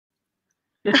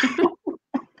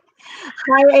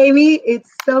Hi, Amy.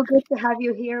 It's so good to have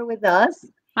you here with us.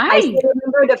 I Hi. still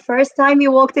remember the first time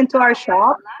you walked into our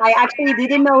shop. I actually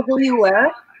didn't know who you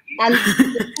were, and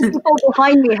the two people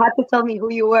behind me had to tell me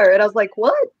who you were, and I was like,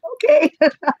 "What? Okay."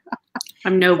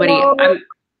 I'm nobody. So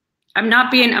I'm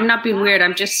not being weird.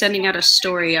 I'm just sending out a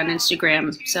story on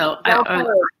Instagram. So go for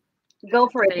it. Go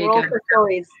for it. there you We're all go. for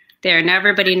stories. There. Now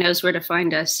everybody knows where to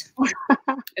find us.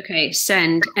 Okay,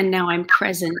 send. And now I'm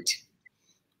present.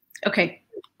 Okay.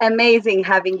 Amazing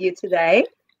having you today.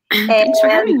 Thanks for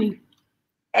And having me.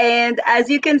 and as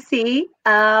you can see,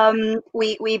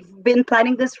 we've been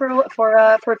planning this for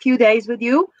a few days with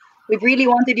you. We've really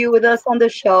wanted you with us on the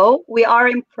show. We are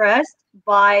impressed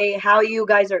by how you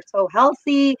guys are so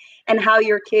healthy and how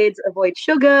your kids avoid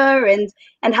sugar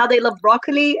and how they love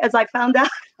broccoli, as I found out.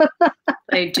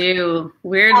 I do. How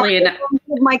Weirdly they enough. don't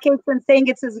give my kids and saying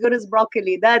it's as good as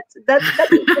broccoli. That's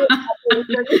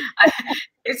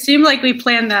It seemed like we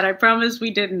planned that. I promise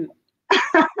we didn't.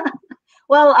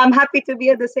 well, I'm happy to be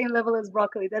at the same level as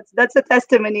broccoli. That's a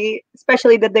testimony,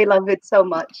 especially that they love it so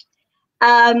much.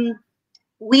 Um,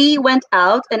 we went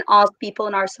out and asked people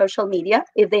on our social media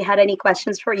if they had any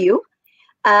questions for you.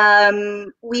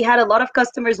 We had a lot of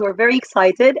customers who were very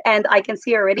excited, and I can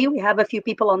see already we have a few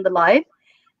people on the live.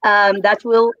 That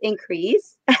will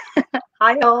increase.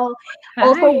 Hi, all.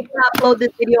 Also, we're Hi. going to upload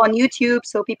this video on YouTube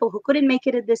so people who couldn't make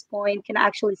it at this point can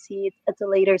actually see it at a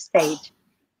later stage.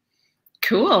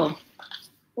 Cool.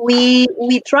 We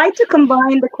tried to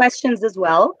combine the questions as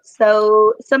well.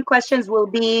 So some questions would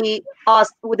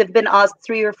have been asked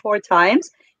 3 or 4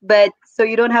 times, but so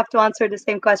you don't have to answer the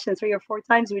same question 3 or 4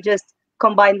 times. We just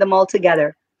combine them all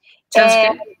together. Sounds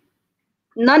And good.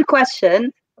 none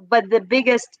question, but the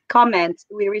biggest comment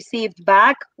we received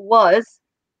back was,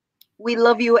 "We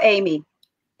love you, Amy."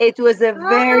 It was a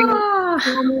very Ah.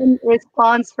 common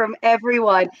response from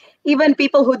everyone, even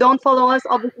people who don't follow us.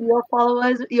 Obviously,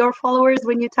 your followers,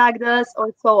 when you tagged us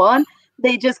or so on,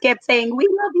 they just kept saying, "We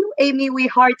love you, Amy. We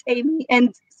heart Amy."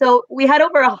 And so we had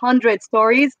over 100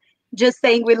 stories just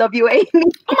saying, "We love you, Amy."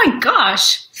 Oh my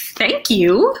gosh. Thank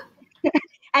you.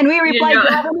 And we You replied, know. "Do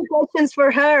you have any questions for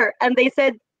her?" And they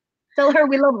said, "Tell her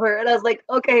we love her." And I was like,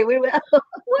 "Okay, we will."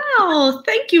 Well,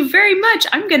 thank you very much.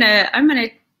 I'm gonna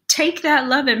take that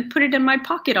love and put it in my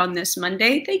pocket on this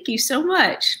Monday. Thank you so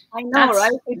much. I know,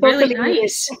 right? That's We really totally did it.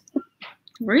 nice.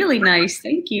 Really nice.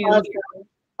 Thank you. Awesome.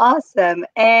 Awesome.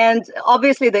 And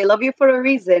obviously they love you for a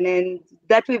reason. And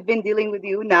that we've been dealing with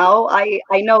you now. I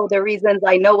know the reasons.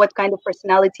 I know what kind of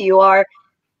personality you are.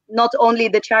 Not only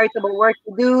the charitable work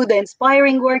you do, the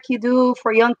inspiring work you do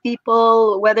for young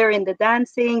people, whether in the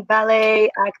dancing, ballet,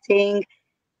 acting,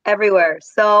 everywhere.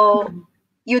 So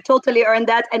you totally earned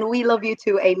that. And we love you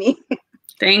too, Amy.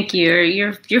 Thank you.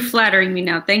 You're flattering me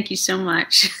now. Thank you so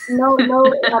much. No, no,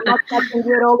 I'm not touching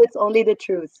you at all. It's only the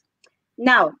truth.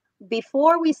 Now,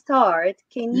 before we start,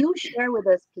 can you share with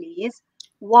us, please,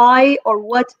 why or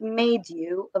what made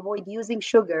you avoid using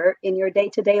sugar in your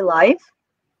day-to-day life?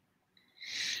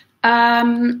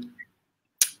 Um,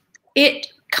 it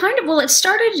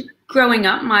started growing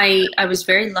up. I was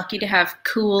very lucky to have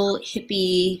cool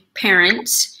hippie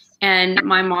parents, and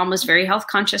my mom was very health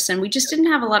conscious, and we just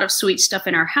didn't have a lot of sweet stuff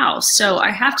in our house. So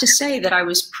I have to say that I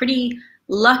was pretty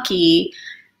lucky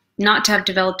not to have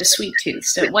developed a sweet tooth.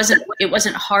 So it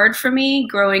wasn't hard for me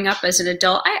growing up as an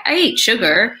adult. I ate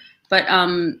sugar, but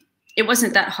it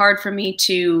wasn't that hard for me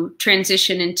to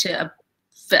transition into a.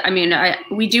 I mean,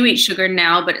 we do eat sugar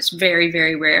now, but it's very,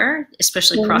 very rare,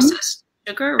 especially Mhm. processed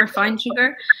sugar, refined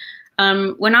sugar.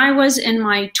 When I was in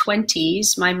my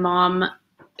 20s, my mom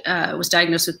was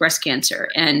diagnosed with breast cancer,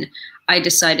 and I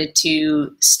decided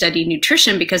to study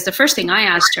nutrition because the first thing I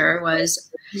asked her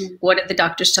was, what did the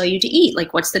doctors tell you to eat?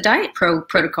 Like, what's the diet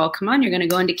protocol? Come on, you're going to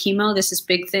go into chemo. This is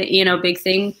big thing, big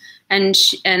thing. And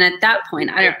at that point,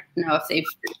 I don't know if they've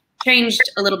changed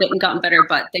a little bit and gotten better,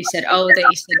 but they said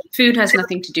food has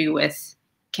nothing to do with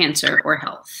cancer or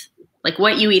health. Like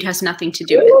what you eat has nothing to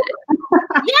do with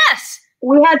it. Yes.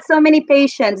 We had so many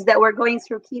patients that were going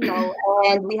through chemo,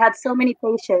 and we had so many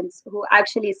patients who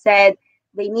actually said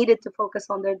they needed to focus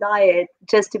on their diet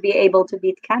just to be able to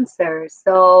beat cancer.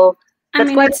 So I that's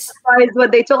mean, quite a surprise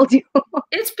what they told you.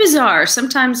 it's bizarre.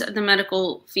 Sometimes the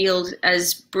medical field,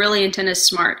 as brilliant and as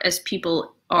smart as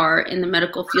people are in the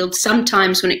medical field,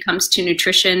 sometimes when it comes to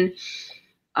nutrition,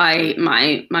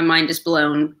 my mind is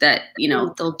blown that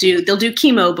they'll do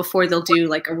chemo before they'll do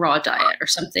like a raw diet or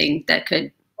something that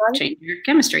could Right? change your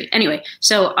chemistry. Anyway,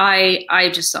 so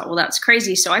I just thought, well, that's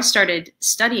crazy. So I started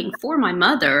studying for my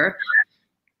mother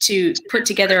to put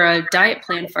together a diet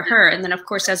plan for her. And then, of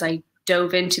course, as I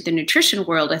dove into the nutrition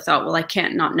world, I thought, well, I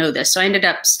can't not know this. So I ended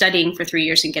up studying for 3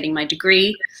 years and getting my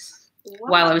degree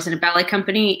while I was in a ballet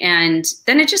company. And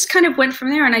then it just kind of went from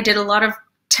there. And I did a lot of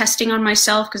testing on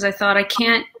myself because I thought I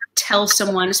can't tell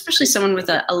someone, especially someone with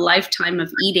a lifetime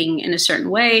of eating in a certain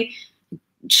way.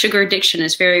 Sugar addiction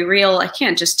is very real. I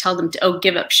can't just tell them to, oh,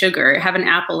 give up sugar, have an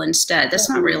apple instead. That's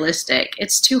not realistic.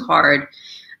 It's too hard.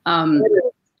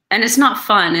 And it's not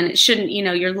fun, and it shouldn't, you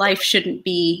know, your life shouldn't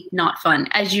be not fun.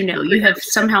 As you know, you have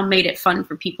somehow made it fun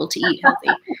for people to eat healthy.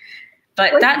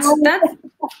 But that's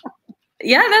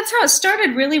yeah, that's how it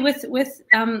started, really, with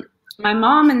my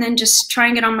mom, and then just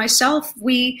trying it on myself.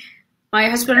 My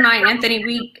husband and I, Anthony,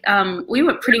 we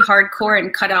went pretty hardcore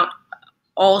and cut out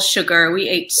all sugar. We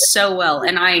ate so well,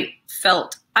 and I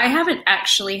haven't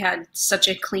actually had such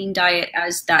a clean diet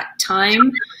as that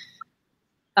time.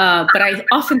 But I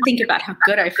often think about how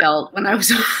good I felt when I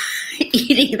was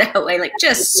eating that way, like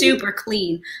just super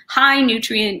clean, high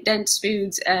nutrient dense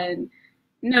foods and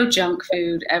no junk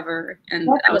food ever. And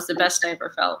that was the best I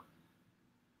ever felt.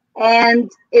 And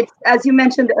it's, as you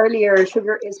mentioned earlier,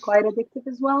 sugar is quite addictive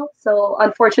as well. So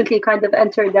unfortunately, you kind of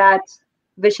enter that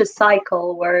vicious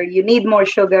cycle where you need more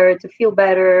sugar to feel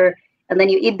better. And then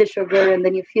you eat the sugar, and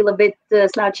then you feel a bit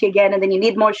slouchy again, and then you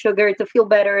need more sugar to feel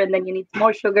better, and then you need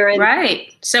more sugar. And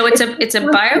right. So it's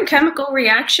a biochemical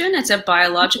reaction, it's a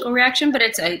biological reaction, but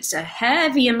it's a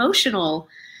heavy emotional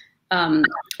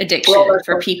addiction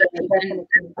for people. And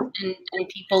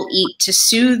people eat to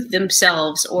soothe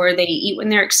themselves, or they eat when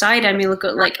they're excited. I mean, look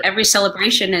at, like, every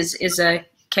celebration is a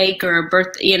cake or a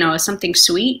birthday, you know, something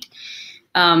sweet.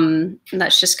 And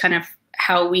that's just kind of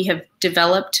how we have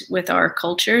developed with our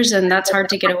cultures, and that's hard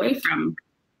to get away from.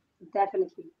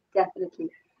 Definitely.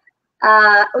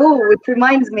 It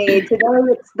reminds me, today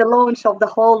it's the launch of the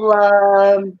whole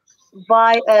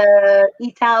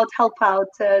eat out, help out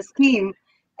scheme,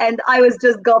 and I was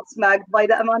just gobsmacked by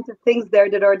the amount of things there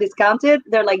that are discounted.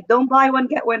 They're like, don't buy one,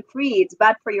 get one free. It's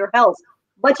bad for your health,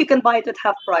 but you can buy it at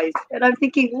half price. And I'm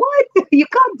thinking, what? You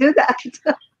can't do that.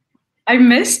 I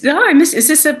missed. Is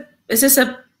this a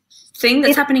thing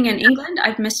that's happening in England?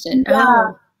 I've missed it.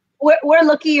 Yeah. Oh. We're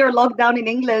lucky you're locked down in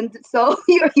England, so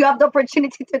you have the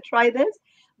opportunity to try this.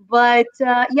 But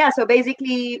so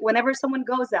basically, whenever someone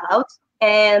goes out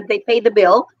and they pay the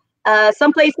bill,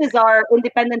 some places are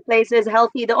independent places,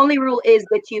 healthy. The only rule is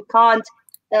that you can't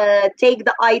take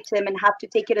the item and have to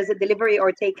take it as a delivery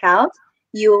or takeout.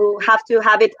 You have to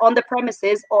have it on the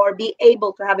premises, or be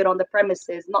able to have it on the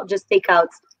premises, not just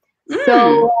takeouts.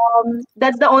 So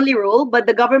that's the only rule, but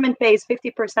the government pays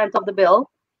 50% of the bill,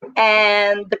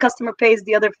 and the customer pays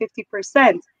the other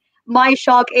 50%. My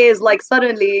shock is, like,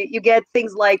 suddenly you get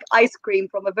things like ice cream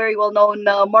from a very well-known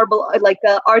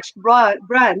arched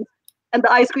brand, and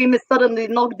the ice cream is suddenly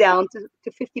knocked down to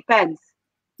 50 pence.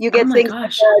 You get things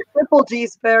like triple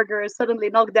cheeseburger is suddenly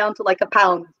knocked down to like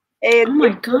 £1. And oh my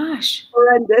gosh.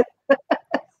 Horrendous.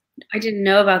 I didn't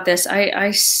know about this.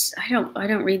 I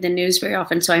don't read the news very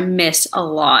often, so I miss a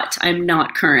lot. I'm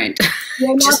not current.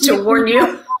 Just to warn you.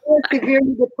 I was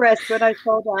severely depressed when I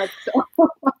saw that. So.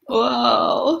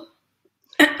 Whoa.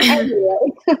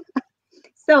 Anyway,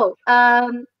 so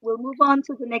we'll move on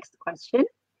to the next question.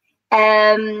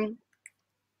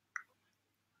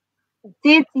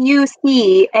 Did you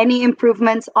see any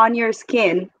improvements on your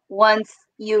skin once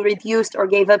you reduced or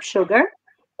gave up sugar?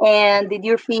 And did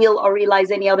you feel or realize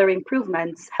any other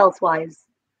improvements health-wise?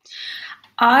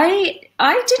 I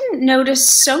didn't notice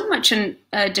so much a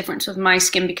difference with my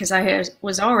skin because I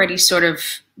was already sort of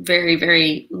very,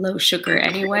 very low sugar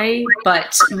anyway.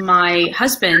 But my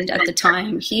husband at the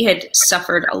time, he had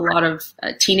suffered a lot of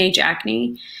teenage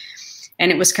acne,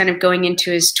 and it was kind of going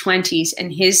into his 20s,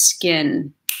 and his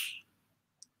skin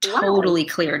totally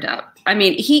cleared up. I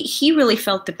mean, he really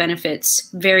felt the benefits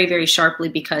very, very sharply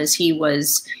because he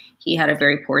had a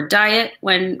very poor diet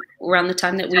around the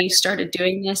time that we started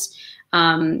doing this.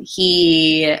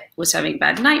 He was having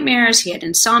bad nightmares. He had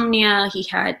insomnia. He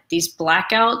had these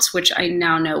blackouts, which I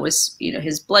now know was,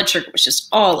 his blood sugar was just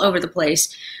all over the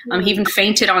place. He even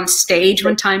fainted on stage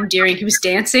one time he was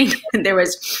dancing. And there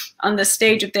was on the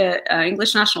stage at the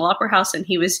English National Opera House, and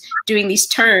he was doing these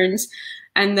turns,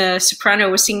 and the soprano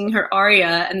was singing her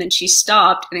aria, and then she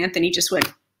stopped, and Anthony just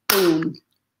went boom,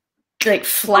 like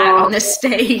flat on the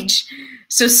stage.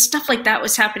 So stuff like that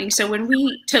was happening. So when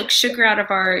we took sugar out of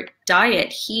our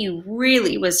diet, he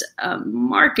really was a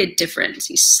marked difference.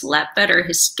 He slept better.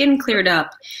 His skin cleared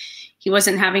up. He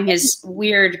wasn't having his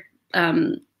weird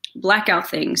blackout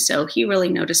thing. So he really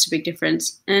noticed a big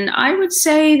difference. And I would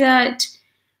say that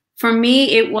for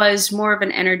me, it was more of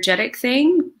an energetic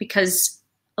thing because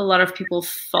a lot of people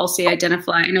falsely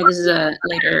identify, I know this is a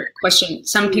later question,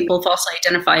 some people falsely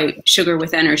identify sugar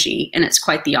with energy, and it's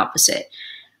quite the opposite.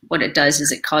 What it does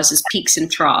is it causes peaks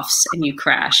and troughs, and you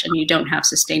crash and you don't have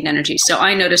sustained energy. So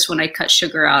I noticed when I cut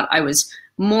sugar out, I was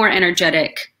more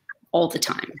energetic all the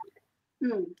time,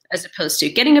 as opposed to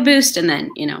getting a boost and then,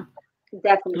 you know,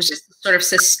 Definitely. it was just sort of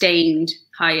sustained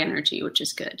high energy, which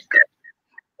is good.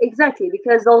 Exactly,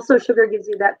 because also sugar gives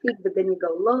you that peak, but then you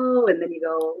go low and then you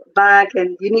go back,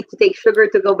 and you need to take sugar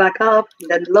to go back up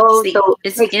and then low. So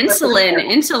it's insulin.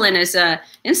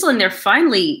 Insulin. They're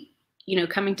finally, you know,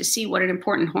 coming to see what an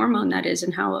important hormone that is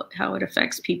and how it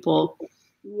affects people.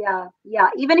 Yeah,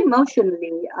 even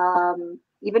emotionally.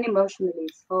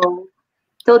 So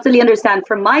totally understand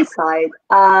from my side.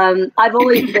 I've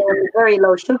always been very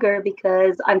low sugar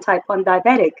because I'm type 1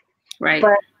 diabetic. Right.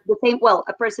 But the same, well,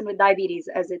 a person with diabetes,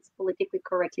 as it's politically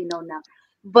correctly known now.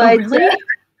 But really?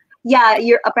 Yeah,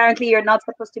 you're not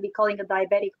supposed to be calling a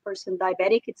diabetic person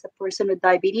diabetic. It's a person with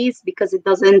diabetes because it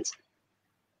doesn't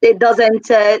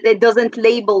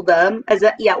label them as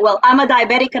a, yeah, well, I'm a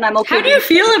diabetic and I'm okay. How do you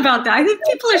feel about that? I think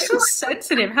people are so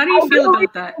sensitive. How do you feel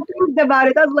about that? About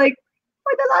it, I was like,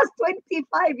 for the last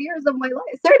 25 years of my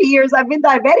life, 30 years, I've been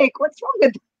diabetic. What's wrong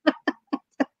with that?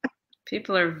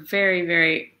 People are very,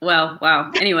 very, well,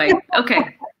 wow. Anyway,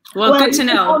 okay. Well, good to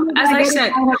know. As I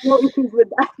said, I have no issues with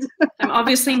that. I'm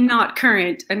obviously not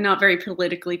current and not very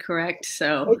politically correct.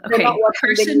 So, okay,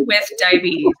 person with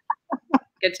diabetes.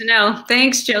 Good to know.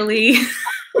 Thanks, Jolie.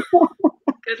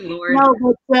 Good Lord. No,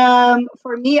 but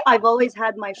for me, I've always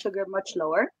had my sugar much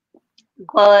lower.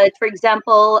 But for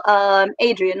example,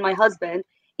 Adrian, my husband,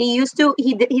 he's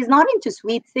not into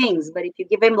sweet things, but if you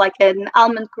give him like an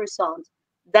almond croissant,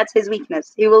 that's his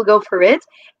weakness. He will go for it.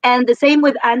 And the same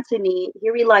with Anthony. He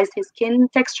realized his skin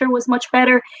texture was much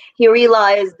better. He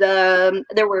realized there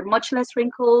were much less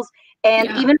wrinkles. And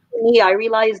even for me, I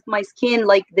realized my skin,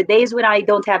 like the days when I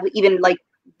don't have even like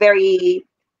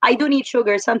I do need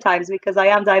sugar sometimes because I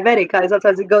am diabetic.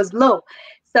 Sometimes it goes low.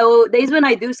 So days when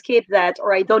I do skip that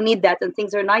or I don't need that and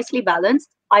things are nicely balanced,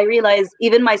 I realize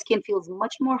even my skin feels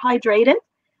much more hydrated,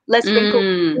 less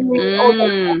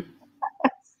wrinkles.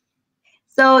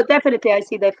 So definitely I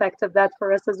see the effect of that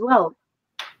for us as well.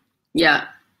 Yeah.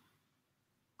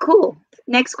 Cool.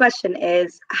 Next question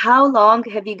is, how long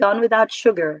have you gone without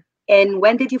sugar? And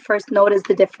when did you first notice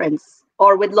the difference?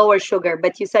 Or with lower sugar?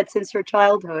 But you said since your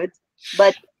childhood.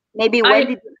 But maybe when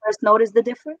did you first notice the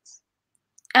difference?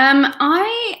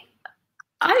 I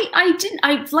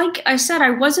didn't. Like I said, I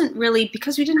wasn't really,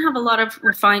 because we didn't have a lot of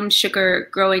refined sugar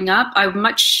growing up.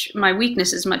 My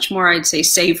weakness is much more, I'd say,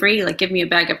 savory. Like, give me a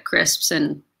bag of crisps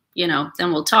and, you know,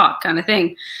 then we'll talk, kind of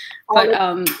thing. But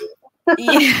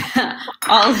yeah,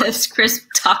 olives, crisp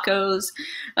tacos.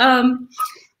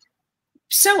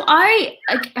 So I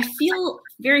feel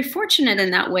very fortunate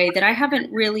in that way that I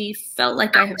haven't really felt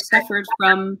like I have suffered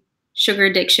from sugar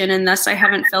addiction, and thus I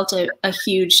haven't felt a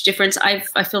huge difference. I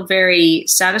feel very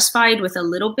satisfied with a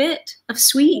little bit of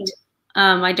sweet.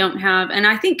 I don't have, and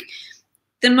I think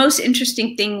the most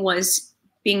interesting thing was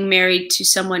being married to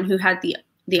someone who had the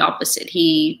opposite.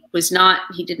 He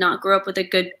did not grow up with a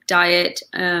good diet.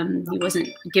 He wasn't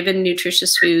given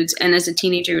nutritious foods, and as a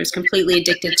teenager, he was completely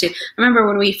addicted to. I remember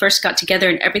when we first got together,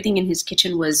 and everything in his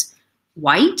kitchen was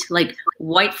white, like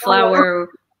white flour,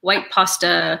 white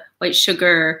pasta, white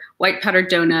sugar, white powdered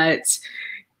donuts,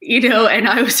 you know, and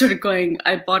I was sort of going,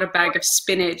 I bought a bag of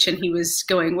spinach and he was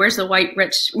going, where's the white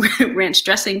ranch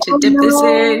dressing to dip this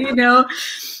in, you know?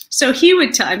 So he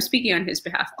would I'm speaking on his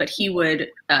behalf, but he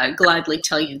would gladly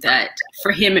tell you that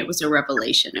for him, it was a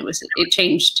revelation. It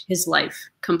changed his life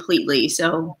completely.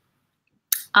 So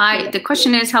the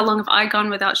question is, how long have I gone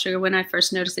without sugar? When I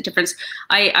first noticed the difference,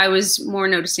 I was more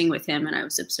noticing with him and I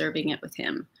was observing it with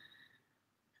him.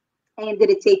 And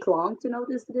did it take long to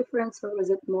notice the difference, or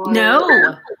was it more?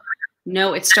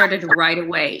 No, it started right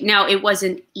away. Now, it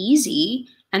wasn't easy,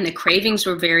 and the cravings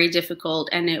were very difficult,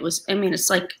 and it was, I mean, it's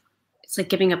like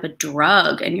giving up a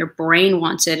drug, and your brain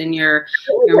wants it, and your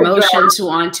emotions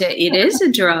want it. It is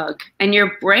a drug, and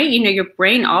your brain, you know, your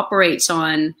brain operates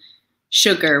on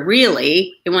sugar.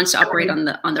 Really, it wants to operate on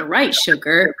the right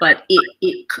sugar, but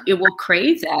it will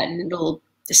crave that, and it'll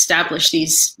establish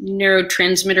these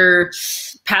neurotransmitter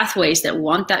pathways that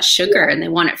want that sugar, and they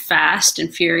want it fast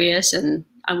and furious, and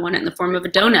I want it in the form of a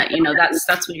donut. You know, that's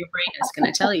what your brain is going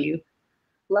to tell you.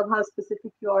 Love how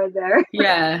specific you are there.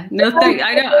 Yeah, no thanks.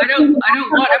 I don't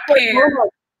want a pear.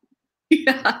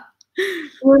 Yeah.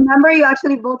 Remember, you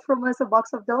actually bought from us a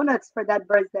box of donuts for that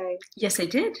birthday. Yes, I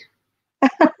did.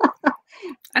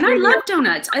 And I love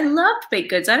donuts. I love baked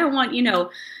goods. I don't want, you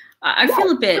know, I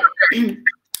feel a bit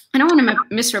I don't want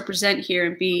to misrepresent here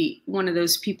and be one of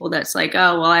those people that's like,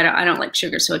 oh, well, I don't like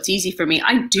sugar, so it's easy for me.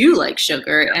 I do like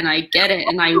sugar, and I get it,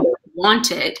 and I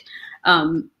want it,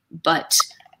 but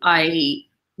I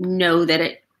know that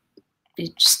it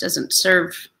just doesn't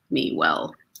serve me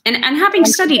well. And having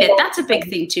studied it, that's a big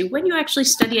thing too. When you actually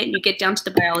study it and you get down to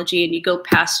the biology and you go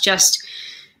past just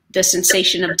the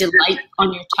sensation of delight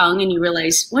on your tongue, and you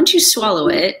realize once you swallow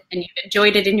it and you've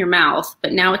enjoyed it in your mouth,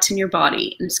 but now it's in your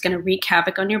body and it's going to wreak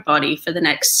havoc on your body for the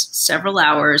next several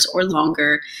hours or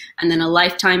longer, and then a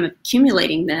lifetime of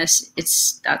accumulating this,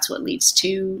 that's what leads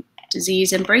to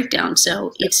disease and breakdown.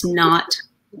 So it's not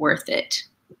worth it.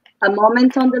 A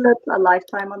moment on the lips, a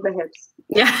lifetime on the hips.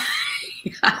 Yeah.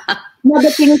 Not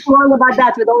the thing is wrong about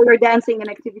that with all your dancing and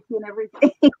activity and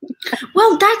everything.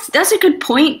 Well, that's a good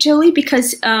point, Jolie,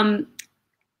 because I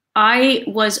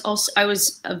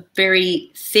was a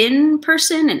very thin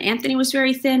person, and Anthony was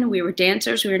very thin. We were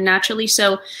dancers. We were naturally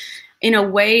so. In a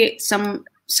way,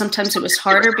 sometimes it was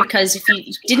harder because if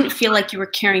you didn't feel like you were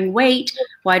carrying weight,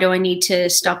 why do I need to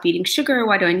stop eating sugar?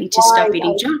 Why do I need to stop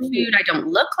eating junk food? I don't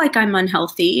look like I'm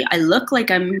unhealthy. I look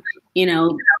like I'm,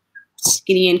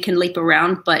 skinny and can leap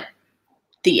around, but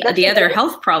the other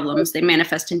health problems, they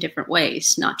manifest in different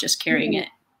ways, not just carrying it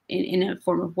in a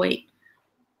form of weight.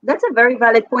 That's a very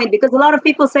valid point, because a lot of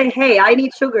people say, hey, I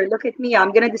need sugar. Look at me.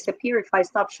 I'm going to disappear if I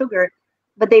stop sugar.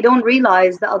 But they don't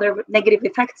realize the other negative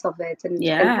effects of it and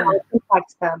how it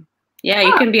impacts them. Yeah,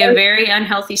 you can be a very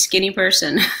unhealthy, skinny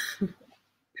person.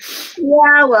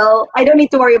 Yeah, well, I don't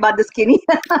need to worry about the skinny.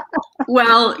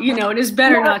 Well, it is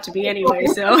better not to be anyway,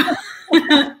 so.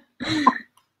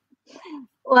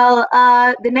 Well,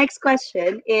 the next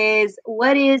question is,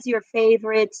 what is your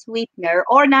favorite sweetener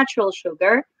or natural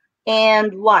sugar,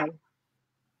 and why?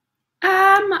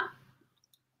 I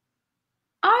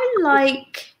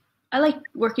like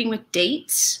working with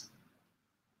dates.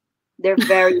 They're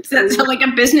very. Does that sound like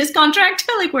a business contract?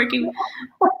 I like working.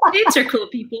 Dates are cool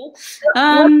people.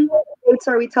 What dates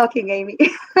are we talking, Amy?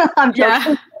 I'm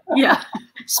joking. Yeah.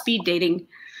 Speed dating.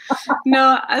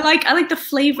 No, I like the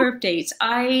flavor of dates.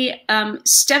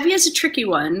 Stevia is a tricky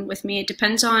one with me. It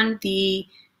depends on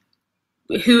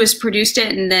who has produced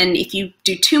it, and then if you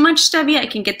do too much stevia, it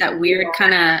can get that weird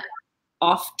kind of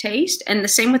off taste. And the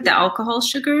same with the alcohol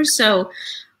sugars. So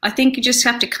I think you just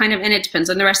have to and it depends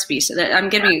on the recipe. So that I'm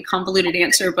giving a convoluted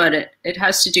answer, but it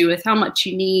has to do with how much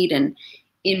you need and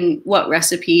in what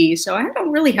recipe. So I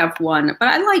don't really have one,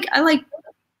 but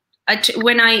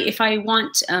if I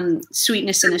want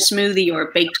sweetness in a smoothie or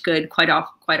a baked good, quite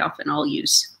often I'll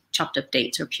use chopped up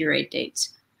dates or pureed dates.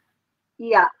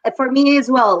 Yeah, for me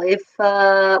as well.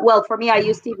 For me, I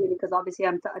use stevia because obviously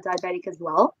I'm a diabetic as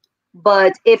well.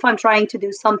 But if I'm trying to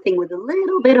do something with a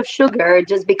little bit of sugar,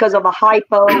 just because of a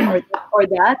hypo or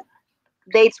that,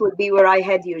 dates would be where I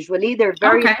head usually. They're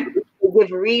very they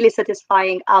give really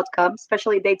satisfying outcomes,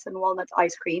 especially dates and walnut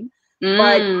ice cream.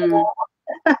 But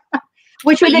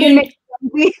which we didn't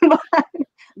make.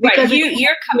 Right,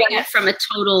 you're coming at from a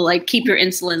total keep your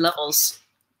insulin levels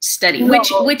steady,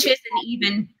 which isn't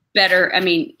even better. I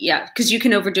mean, yeah, because you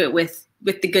can overdo it with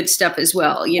the good stuff as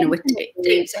well, with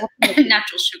dates and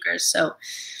natural sugars. So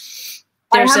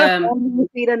there's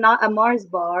feed a Mars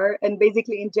bar and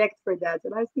basically inject for that.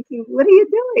 And I was thinking, what are you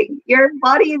doing? Your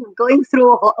body is going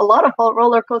through a lot of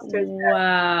roller coasters.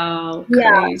 Wow.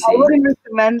 Yeah, crazy. I wouldn't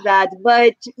recommend that.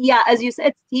 But yeah, as you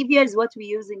said, stevia is what we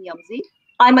use in Yummzy.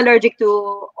 I'm allergic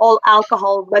to all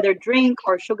alcohol, whether drink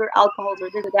or sugar alcohols or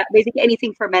this or that, basically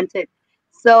anything fermented.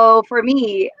 So for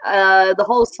me, the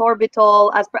whole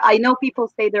sorbitol, I know people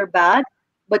say they're bad,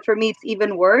 but for me it's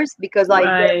even worse because I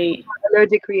get an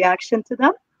allergic reaction to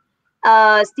them.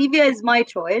 Stevia is my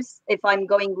choice if I'm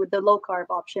going with the low carb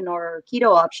option or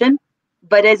keto option.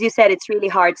 But as you said, it's really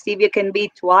hard. Stevia can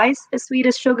be twice as sweet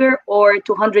as sugar or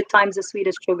 200 times as sweet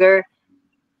as sugar.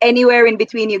 Anywhere in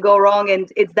between you go wrong,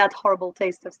 and it's that horrible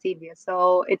taste of stevia.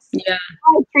 So it's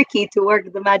quite tricky to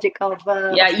work the magic of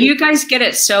you guys get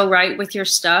it so right with your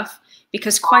stuff,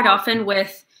 because quite often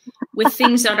with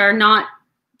things that are not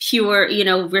pure,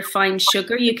 refined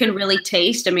sugar, you can really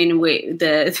taste. I mean,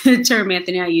 the term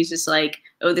Anthony and I use is like,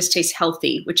 oh, this tastes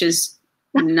healthy, which is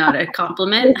not a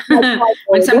compliment.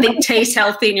 When something tastes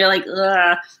healthy and you're like,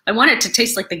 ugh, I want it to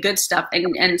taste like the good stuff,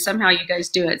 and somehow you guys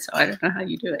do it. So I don't know how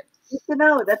you do it. Good to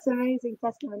know. That's amazing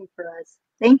testimony for us.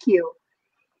 Thank you.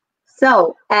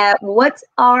 So, what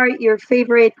are your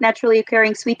favorite naturally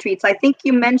occurring sweet treats? I think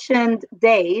you mentioned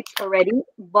dates already,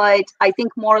 but I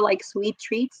think more like sweet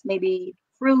treats, maybe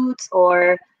fruits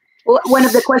or One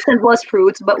of the questions was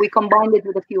fruits, but we combined it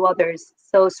with a few others.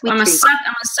 So sweet treats.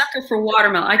 I'm a sucker for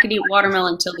watermelon. I could eat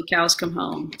watermelon until the cows come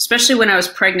home. Especially when I was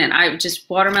pregnant, I just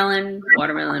watermelon,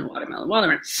 watermelon, watermelon,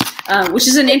 watermelon. Which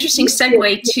is an interesting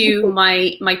segue to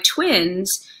my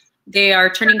twins. They are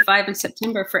turning 5 in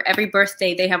September. For every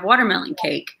birthday, they have watermelon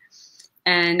cake,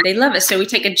 and they love it. So we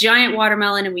take a giant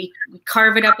watermelon and we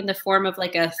carve it up in the form of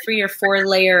like a 3 or 4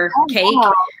 layer cake.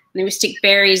 Wow. And then we stick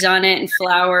berries on it and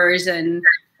flowers and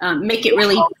make it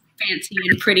really fancy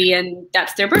and pretty, and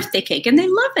that's their birthday cake, and they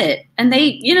love it. And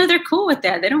they, they're cool with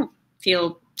that. They don't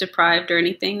feel deprived or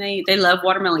anything. They love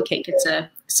watermelon cake. It's a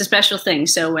special thing.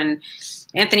 So when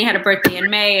Anthony had a birthday in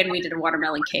May, and we did a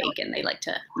watermelon cake, and they like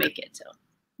to make it. So,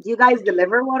 do you guys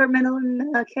deliver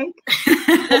watermelon cake?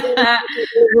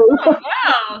 Oh,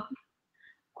 wow.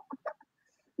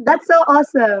 That's so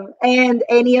awesome. And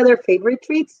any other favorite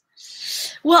treats?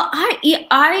 Well,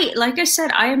 I like I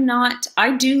said,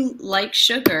 I do like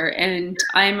sugar, and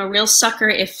I'm a real sucker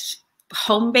if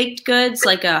home baked goods,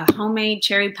 like a homemade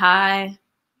cherry pie,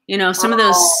 some of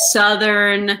those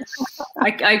southern,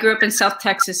 I grew up in South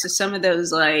Texas, so some of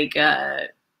those like,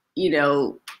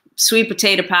 sweet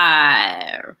potato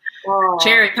pie, or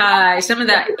cherry pie, some of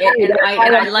that. And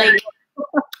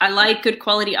I like good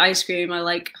quality ice cream. I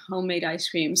like homemade ice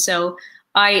cream. So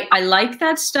I like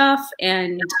that stuff,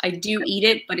 and I do eat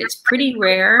it, but it's pretty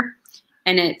rare,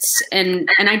 and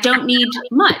I don't need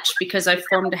much because I've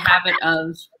formed a habit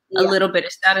of a little bit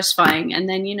of satisfying, and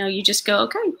then you just go,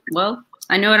 okay, well,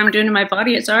 I know what I'm doing to my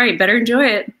body. It's all right. Better enjoy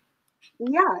it.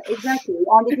 Yeah, exactly.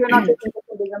 And if you're not taking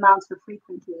big amounts or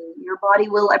frequently, your body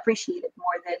will appreciate it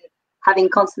more than having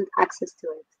constant access to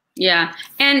it. Yeah,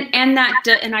 and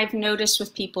I've noticed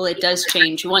with people, it does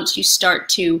change once you start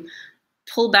to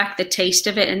pull back the taste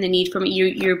of it and the need for it.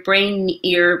 Your brain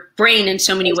in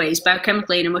so many ways,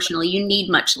 biochemically and emotionally, you need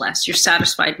much less. You're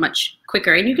satisfied much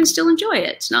quicker, and you can still enjoy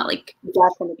it. It's not like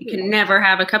you can never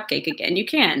have a cupcake again. You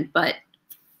can, but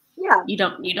yeah, you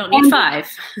don't need 5.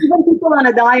 Even people on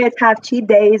a diet have cheat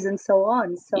days and so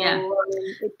on. So yeah.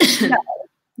 It's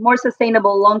more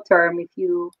sustainable long term if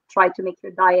you try to make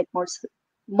your diet more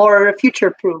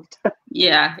future proofed.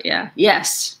 Yeah.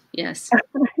 Yes.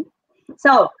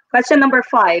 So, question number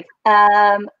 5.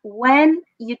 When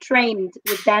you trained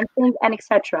with dancing and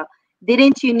etc.,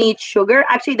 didn't you need sugar?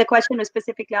 Actually, the question was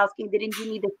specifically asking, didn't you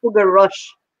need a sugar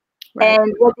rush? Right.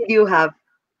 And what did you have?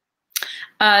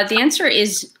 The answer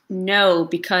is no,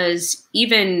 because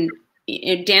even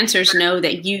dancers know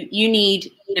that you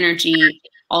need energy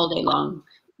all day long.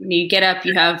 When you get up,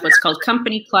 you have what's called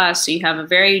company class. So you have a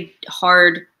very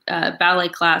hard ballet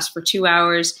class for 2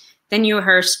 hours. Then you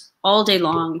rehearse all day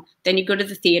long. Then you go to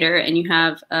the theater and you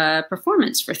have a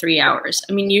performance for 3 hours.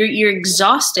 I mean, you're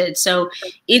exhausted. So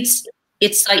it's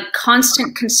like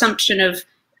constant consumption of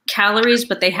calories,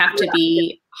 but they have to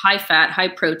be high fat, high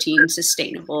protein,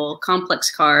 sustainable,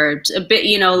 complex carbs. A bit,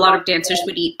 a lot of dancers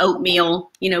would eat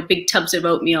oatmeal, big tubs of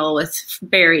oatmeal with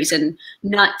berries and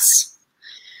nuts.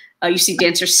 You see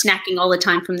dancers snacking all the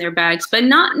time from their bags, but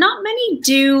not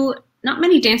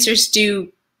many dancers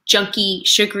do junky,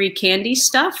 sugary candy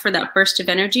stuff for that burst of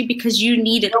energy, because you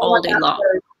need it all day long.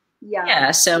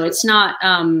 Yeah. So it's not,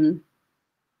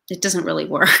 it doesn't really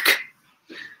work.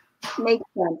 Makes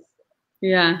sense.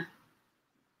 Yeah.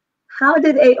 How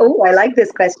did I like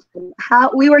this question.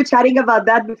 We were chatting about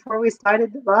that before we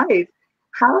started the live.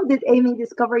 How did Amy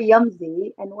discover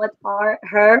Yummzy, and what are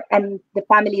her and the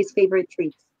family's favorite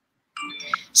treats?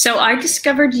 So I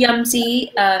discovered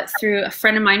Yummzy through a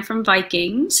friend of mine from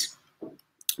Vikings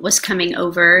was coming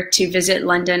over to visit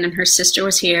London, and her sister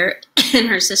was here. And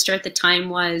her sister at the time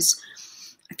was,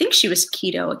 I think she was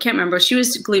keto. I can't remember. She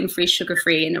was gluten-free,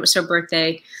 sugar-free, and it was her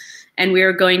birthday. And we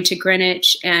were going to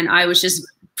Greenwich, and I was just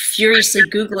furiously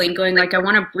Googling, going like, I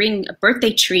want to bring a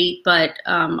birthday treat, but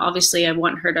obviously I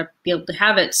want her to be able to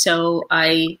have it. So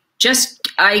I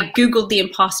Googled the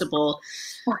impossible.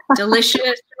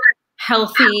 Delicious,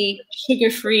 healthy,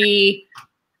 sugar-free,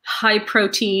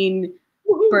 high-protein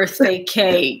birthday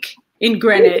cake in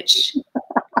Greenwich.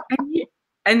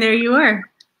 And there you are.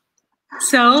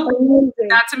 So amazing.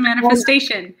 That's a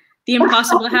manifestation. The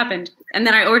impossible happened. And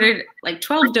then I ordered like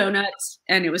 12 donuts,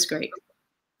 and it was great.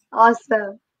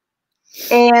 Awesome.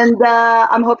 And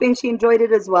I'm hoping she enjoyed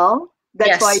it as well.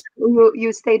 That's why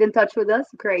you stayed in touch with us.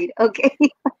 Great. Okay.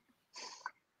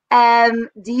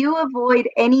 Do you avoid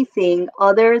anything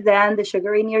other than the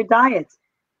sugar in your diet?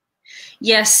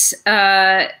 Yes.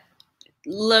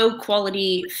 Low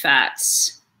quality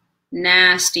fats.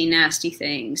 Nasty, nasty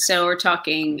things. So we're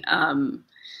talking a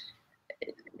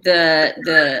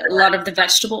lot of the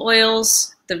vegetable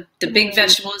oils, the big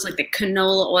vegetables like the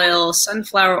canola oil,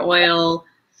 sunflower oil,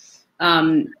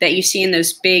 that you see in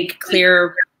those big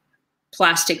clear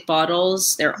plastic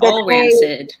bottles. They're all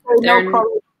rancid.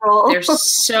 They're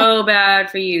so bad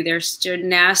for you. They're so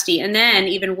nasty. And then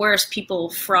even worse,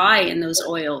 people fry in those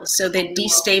oils. So that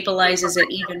destabilizes it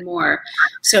even more.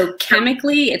 So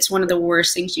chemically, it's one of the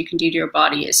worst things you can do to your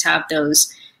body is have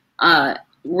those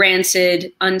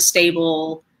rancid,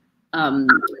 unstable,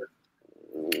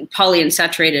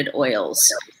 polyunsaturated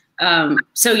oils.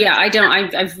 So yeah, I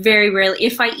very rarely,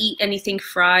 if I eat anything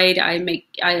fried,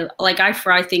 I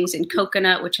fry things in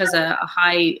coconut, which has a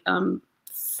high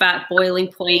fat boiling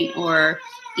point, or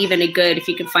even if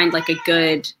you can find like a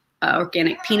good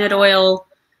organic peanut oil.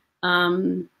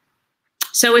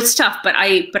 So it's tough, but I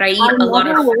eat a lot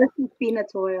of. I never worked with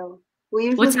peanut oil. We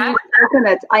usually What's that? use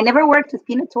coconut. I never worked with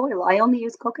peanut oil. I only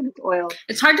use coconut oil.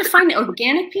 It's hard to find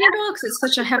organic peanut oil because it's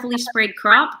such a heavily sprayed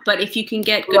crop. But if you can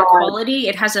get good quality,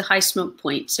 it has a high smoke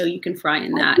point, so you can fry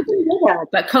in that.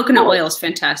 But coconut oil is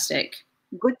fantastic.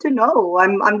 Good to know.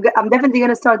 I'm definitely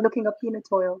gonna start looking up peanut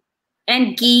oil.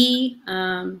 And ghee,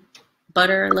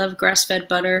 butter. I love grass-fed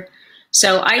butter.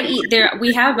 So I eat there.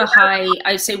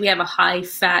 I'd say we have a high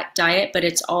fat diet, but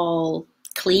it's all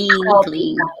clean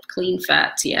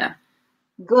fats. Yeah.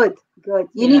 Good.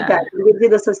 You need that. It gives you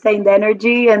the sustained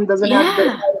energy and doesn't have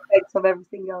the side effects of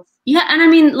everything else. Yeah, and I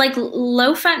mean, like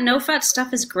low fat, no fat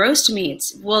stuff is gross to me.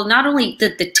 It's not only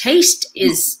that the taste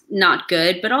is not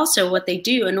good, but also what they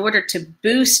do in order to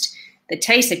boost the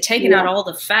taste, they've taken out all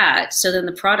the fat, so then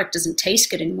the product doesn't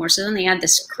taste good anymore. So then they add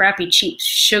this crappy, cheap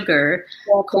sugar,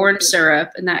 corn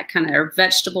syrup, and that kind of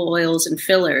vegetable oils and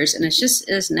fillers, and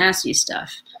it's nasty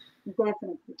stuff.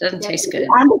 Definitely. Doesn't taste good.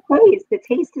 And the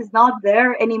taste is not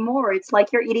there anymore. It's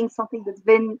like you're eating something that's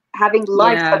been having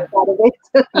life out of it.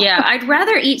 Yeah, I'd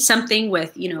rather eat something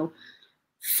with,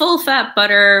 full fat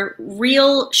butter,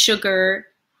 real sugar,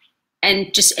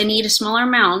 and eat a smaller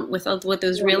amount with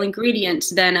those real ingredients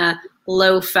than a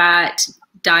low fat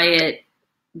diet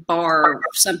bar or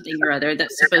something or other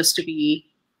that's supposed to be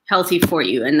healthy for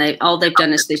you. And all they've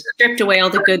done is they stripped away all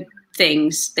the good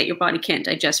things that your body can't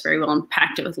digest very well and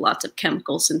packed it with lots of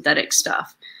chemical synthetic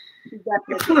stuff.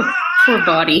 Exactly. Poor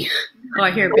body. Oh,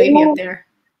 I hear a baby up there.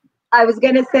 I was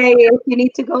gonna say if you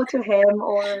need to go to him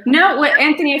or no,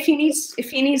 Anthony, if he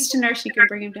needs to nurse, you can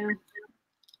bring him down.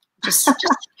 Just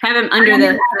have him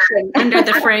under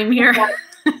the frame here.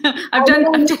 I've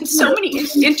done so many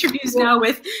interviews now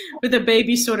with a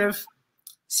baby sort of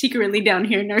secretly down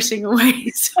here nursing away.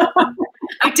 So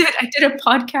I did a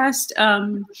podcast.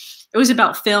 It was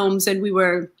about films, and we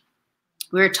were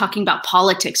talking about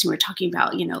politics, and we were talking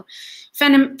about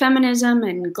feminism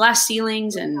and glass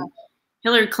ceilings and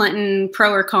Hillary Clinton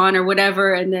pro or con or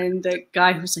whatever. And then the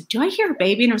guy was like, "Do I hear a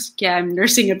baby?" And I was like, "Yeah, I'm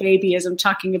nursing a baby as I'm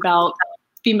talking about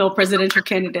female presidential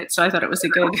candidates." So I thought it was a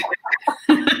good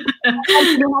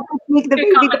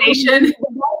combination.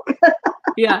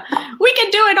 Yeah, we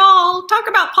can do it all. Talk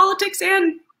about politics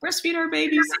and breastfeed our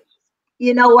babies.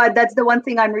 You know what? That's the one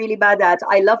thing I'm really bad at.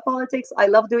 I love politics. I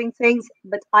love doing things,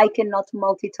 but I cannot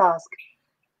multitask.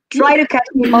 Try to catch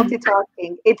me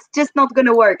multitasking. It's just not going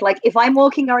to work. Like if I'm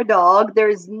walking our dog,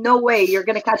 there's no way you're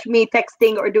going to catch me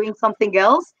texting or doing something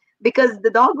else, because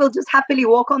the dog will just happily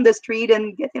walk on the street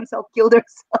and get himself killed or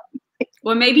something.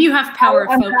 Well, maybe you have power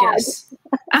focus.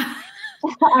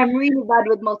 I'm really bad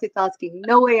with multitasking.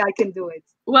 No way I can do it.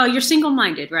 Well, you're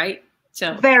single-minded, right?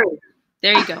 So very.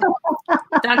 There you go.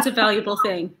 That's a valuable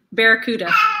thing.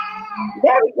 Barracuda.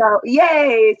 There we go.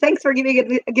 Yay! Thanks for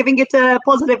giving it a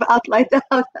positive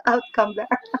outcome there.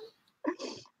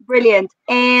 Brilliant.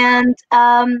 And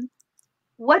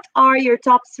what are your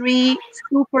top 3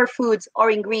 superfoods or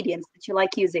ingredients that you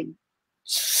like using?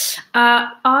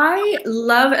 I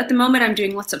love, at the moment, I'm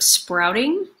doing lots of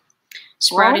sprouting.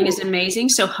 Sprouting is amazing.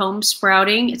 So home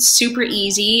sprouting, it's super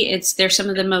easy. They're some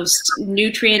of the most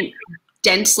nutrient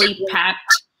densely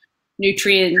packed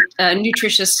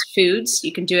nutritious foods.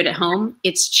 You can do it at home.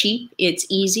 It's cheap, it's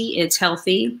easy, it's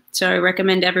healthy. So I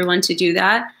recommend everyone to do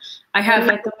that. I have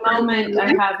at the moment,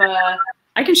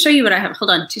 I can show you what I have.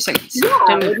 Hold on 2 seconds. Yeah,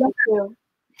 I would love to.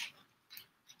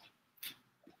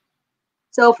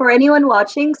 So for anyone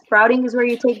watching, sprouting is where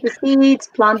you take the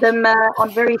seeds, plant them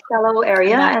on very shallow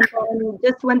area, and then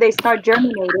just when they start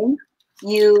germinating,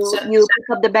 you pick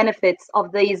up the benefits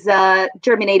of these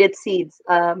germinated seeds.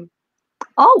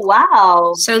 Oh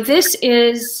wow! So this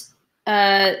is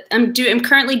I'm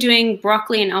currently doing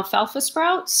broccoli and alfalfa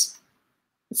sprouts.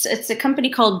 It's a company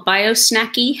called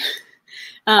BioSnacky.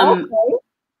 Okay.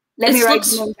 Let me write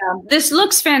them down. This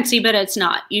looks fancy, but it's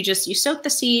not. You soak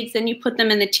the seeds, then you put them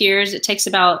in the tiers. It takes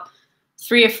about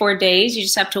 3 or 4 days. You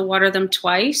just have to water them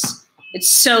twice. It's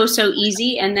so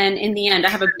easy. And then in the end, I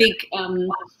have a big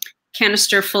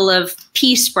canister full of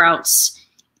pea sprouts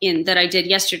in that I did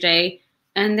yesterday,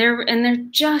 and they're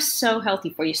just so healthy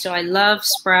for you. So I love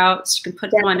sprouts. You can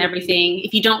put them on everything.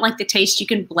 If you don't like the taste, you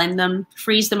can blend them,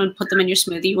 freeze them, and put them in your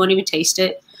smoothie. You won't even taste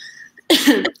it.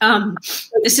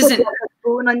 This isn't a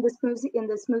spoon on the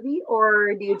smoothie,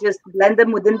 or do you just blend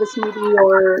them within the smoothie?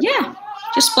 Or yeah,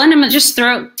 just blend them and just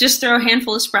throw a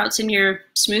handful of sprouts in your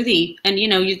smoothie, and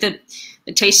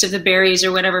the taste of the berries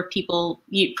or whatever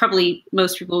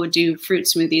most people would do fruit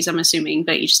smoothies, I'm assuming,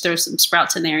 but you just throw some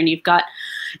sprouts in there and you've got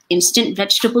instant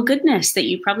vegetable goodness that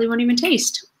you probably won't even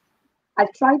taste.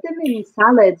 I've tried them in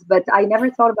salads, but I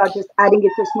never thought about just adding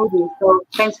it to smoothies. So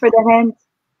thanks for the hint.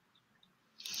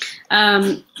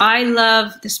 I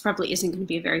love, this probably isn't going to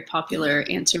be a very popular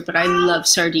answer, but I love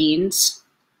sardines.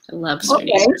 I love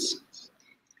sardines. Okay.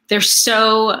 They're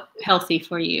so healthy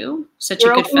for you. Such a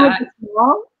good fat.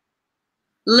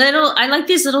 I like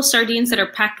these little sardines that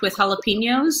are packed with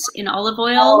jalapenos in olive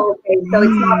oil. Oh, okay. So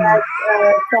it's not as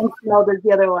functional as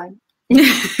the other one.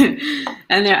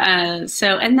 And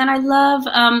then I love,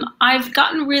 I've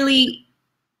gotten really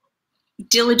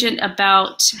diligent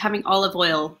about having olive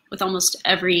oil with almost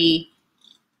every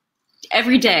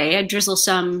day. I drizzle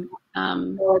some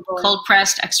cold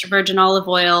pressed extra virgin olive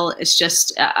oil. It's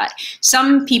just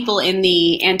some people in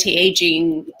the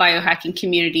anti-aging biohacking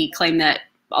community claim that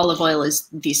olive oil is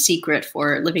the secret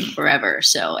for living forever.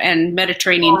 So, and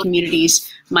Mediterranean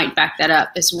communities might back that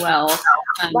up as well.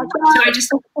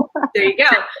 There you go.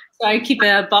 So I keep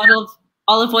a bottle of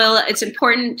olive oil. It's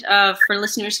important for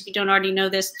listeners, if you don't already know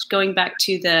this, going back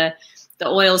to the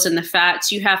oils and the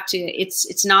fats, you have to,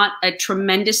 it's not a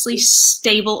tremendously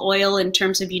stable oil in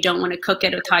terms of you don't want to cook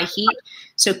it with high heat.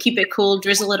 So keep it cool,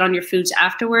 drizzle it on your foods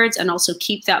afterwards, and also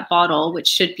keep that bottle, which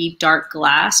should be dark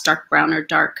glass, dark brown or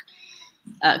dark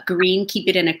green, keep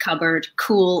it in a cupboard,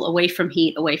 cool, away from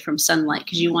heat, away from sunlight,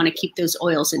 because you want to keep those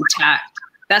oils intact.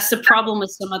 That's the problem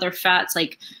with some other fats,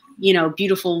 like,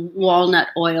 beautiful walnut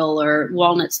oil or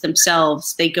walnuts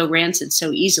themselves. They go rancid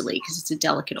so easily because it's a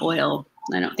delicate oil.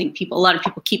 I don't think a lot of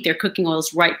people keep their cooking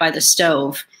oils right by the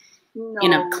stove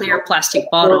in a clear plastic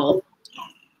bottle.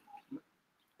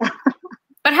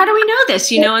 But how do we know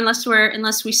this?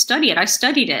 Unless we study it. I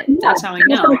studied it. That's how I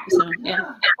know. So,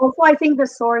 yeah. Also, I think the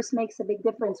source makes a big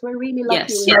difference. We're really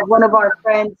lucky. Yes. We have one of our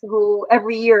friends who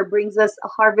every year brings us a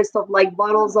harvest of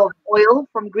bottles of oil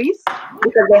from Greece,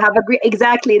 because they have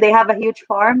they have a huge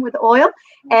farm with oil,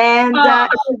 and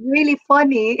it was really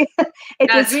funny.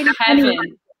 That's really heaven.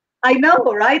 Funny. I know,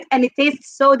 right? And it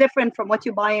tastes so different from what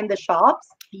you buy in the shops.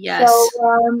 Yes.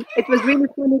 So it was really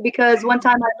funny, because one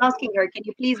time I was asking her, can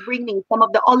you please bring me some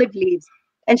of the olive leaves?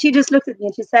 And she just looked at me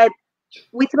and she said,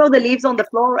 we throw the leaves on the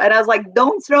floor. And I was like,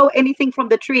 don't throw anything from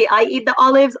the tree. I eat the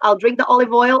olives. I'll drink the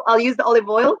olive oil. I'll use the olive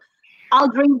oil. I'll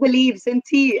drink the leaves in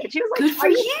tea. And she was like, good for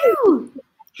you.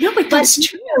 No, but that's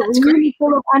true. That's really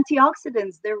full of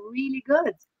antioxidants. They're really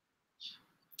good.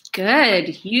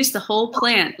 Good. Use the whole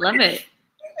plant. Love it.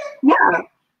 Yeah.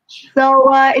 So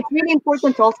it's really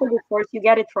important also the source you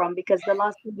get it from, because the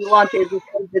last thing you want is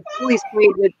it's fully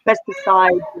sprayed with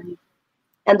pesticides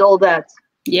and all that.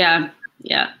 Yeah,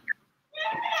 yeah.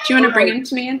 Do you want to bring him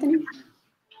to me, Anthony?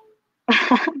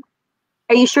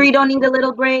 Are you sure you don't need a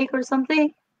little break or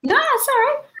something? No, it's all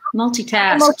right.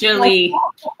 Multitask, Jolie.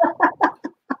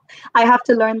 I have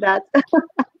to learn that.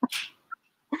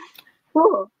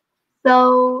 Cool.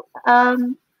 So,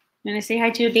 want to say hi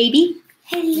to a baby?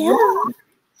 Hello. Yeah.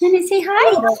 Want to say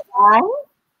hi? Hi.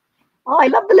 Oh, I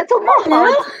love the little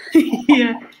mom.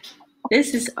 Yeah.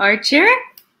 This is Archer.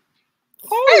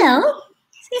 Hello.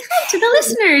 Say hi to the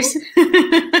listeners.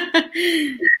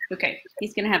 Okay,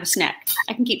 he's going to have a snack.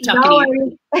 I can keep talking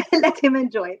to you. Let him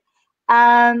enjoy.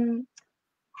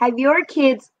 Have your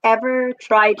kids ever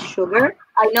tried sugar?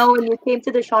 I know when you came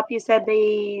to the shop, you said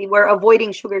they were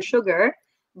avoiding sugar,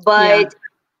 but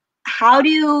how do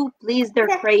you please their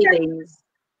cravings?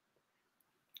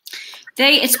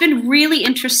 It's been really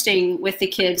interesting with the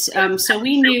kids. So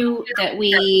we knew that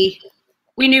we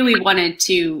wanted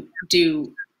to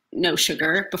do no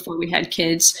sugar before we had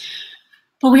kids,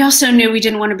 but we also knew we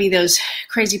didn't want to be those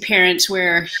crazy parents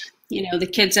where, the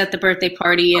kids at the birthday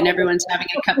party and everyone's having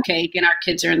a cupcake and our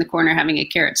kids are in the corner having a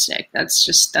carrot stick.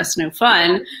 That's no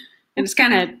fun.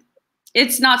 And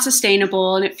it's not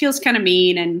sustainable and it feels kind of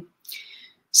mean. And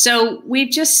so we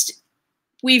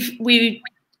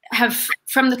have,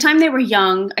 from the time they were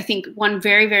young, I think one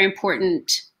very, very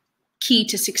important key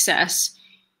to success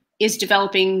is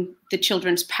developing the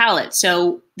children's palate.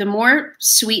 So the more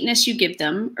sweetness you give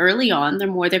them early on, the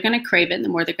more they're going to crave it and the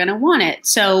more they're going to want it.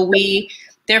 So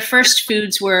their first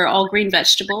foods were all green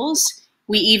vegetables.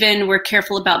 We even were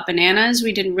careful about bananas.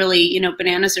 We didn't really,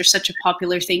 bananas are such a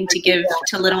popular thing to give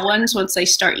to little ones once they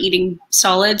start eating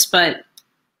solids, but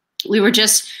we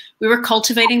were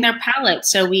cultivating their palate.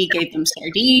 So we gave them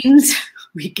sardines,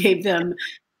 we gave them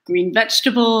green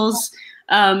vegetables.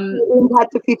 You had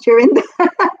to feature in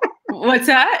that. What's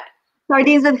that?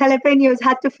 Sardines and jalapenos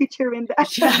had to feature in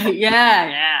that.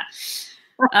 Yeah.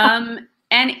 And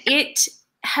it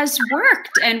has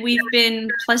worked, and we've been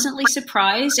pleasantly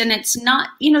surprised. And it's not,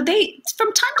 they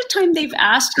from time to time they've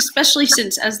asked, especially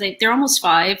since they're almost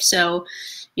 5, so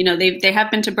they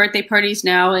have been to birthday parties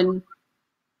now, and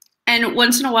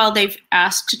once in a while they've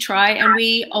asked to try, and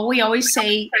we always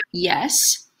say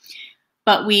yes,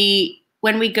 but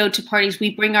when we go to parties,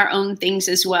 we bring our own things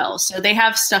as well. So they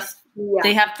have stuff. Yeah.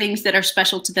 They have things that are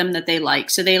special to them that they like.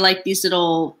 So they like these they're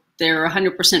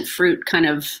 100% fruit, kind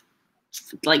of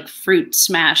like fruit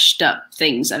smashed up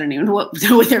things. I don't even know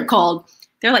what they're called.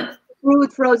 They're like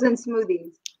fruit frozen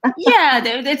smoothies. Yeah,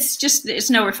 it's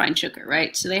no refined sugar,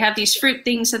 right? So they have these fruit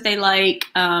things that they like.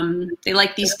 They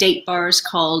like these date bars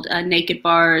called naked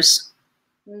bars.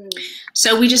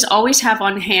 So we just always have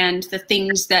on hand the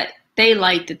things that they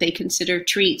like, that they consider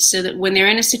treats, so that when they're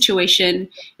in a situation,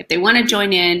 if they want to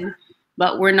join in,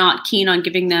 but we're not keen on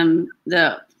giving them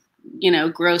the,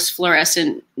 gross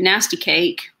fluorescent nasty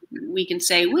cake, we can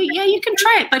say, well, yeah, you can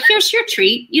try it, but here's your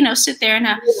treat, sit there and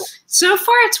have. So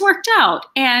far it's worked out.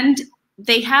 And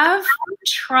they have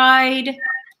tried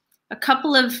a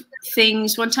couple of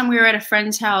things. One time we were at a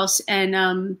friend's house,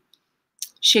 and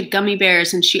she had gummy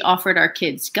bears, and she offered our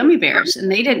kids gummy bears,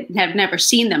 and they have never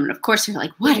seen them. And of course they're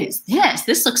like, what is this?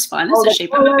 This looks fun. It's the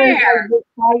shape of a bear.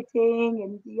 Exciting,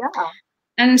 and yeah.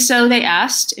 And so they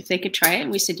asked if they could try it,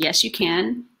 and we said, yes, you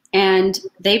can. And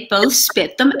they both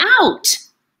spit them out.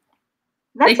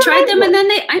 They tried them, and then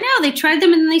they tried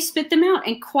them and then they spit them out.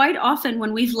 And quite often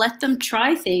when we've let them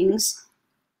try things,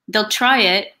 they'll try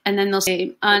it and then they'll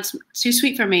say, it's too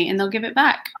sweet for me, and they'll give it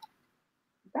back.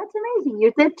 That's amazing.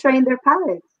 You did train their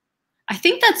palates. I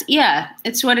think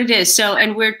it's what it is. So,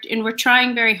 and we're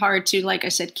trying very hard to, like I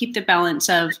said, keep the balance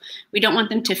of, we don't want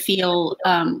them to feel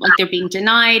like they're being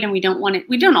denied, and we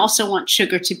don't also want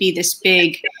sugar to be this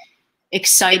big,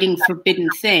 exciting, forbidden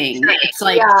thing. It's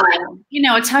like,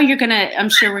 it's how I'm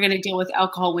sure we're going to deal with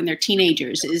alcohol when they're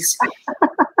teenagers is,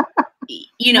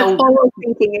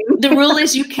 the rule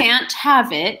is you can't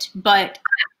have it, but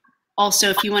also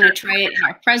if you want to try it in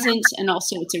our presence, and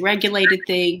also it's a regulated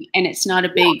thing, and it's not a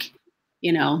big,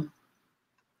 thing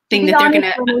that they're going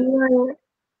to,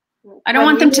 I don't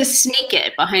want them to sneak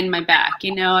it behind my back,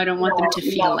 I don't want them to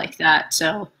feel like that.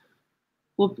 So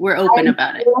we're open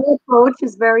about it. Your approach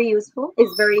is very useful,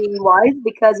 is very wise,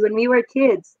 because when we were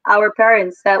kids, our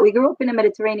parents, we grew up in a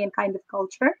Mediterranean kind of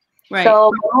culture. Right.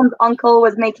 So my mom's uncle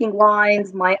was making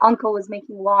wines, my uncle was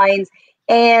making wines.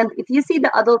 And if you see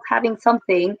the adult having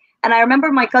something, and I remember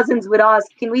my cousins would ask,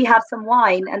 can we have some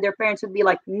wine? And their parents would be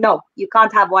like, no, you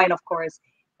can't have wine, of course.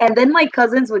 And then my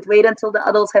cousins would wait until the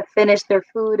adults have finished their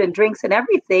food and drinks and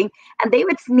everything, and they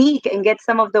would sneak and get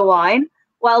some of the wine,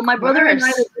 while my brother and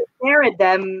I would stare at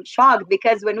them shocked,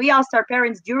 because when we asked our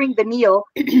parents during the meal,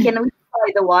 can we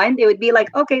try the wine? They would be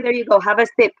like, okay, there you go, have a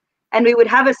sip. And we would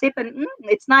have a sip, and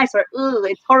it's nice, or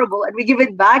it's horrible, and we give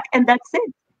it back, and that's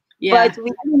it. Yeah. But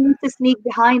we didn't need to sneak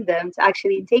behind them to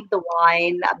actually take the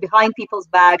wine behind people's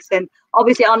backs, and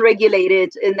obviously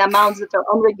unregulated, in amounts that are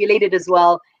unregulated as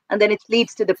well. And then it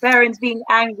leads to the parents being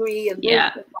angry. And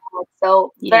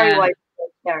so very wide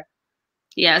there.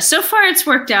 Yeah, so far it's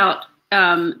worked out,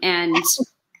 and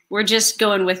we're just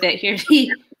going with it here.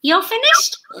 Y'all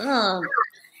finished? Oh.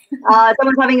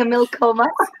 Someone's having a milk coma.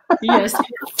 Yes.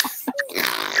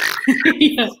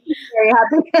 Yeah. Very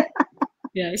happy.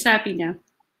 Yeah, he's happy now.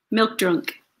 Milk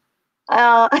drunk.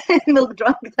 Milk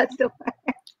drunk, that's the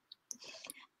word.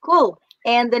 Cool.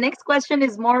 And the next question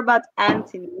is more about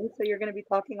Anthony. So you're going to be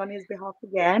talking on his behalf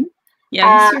again.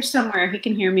 Yeah, he's here somewhere. He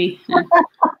can hear me. Yeah.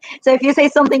 So if you say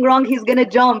something wrong, he's going to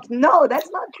jump. No, that's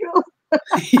not true.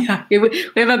 Yeah, we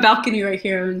have a balcony right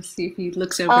here. And see if he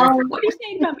looks over. What are you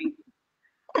saying about me?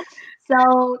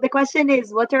 So the question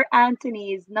is, what are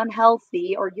Anthony's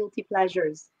non-healthy or guilty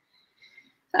pleasures?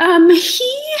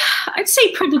 I'd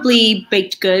say probably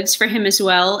baked goods for him as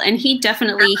well. And he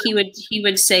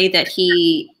would say that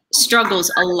he struggles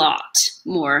a lot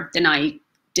more than I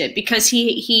did, because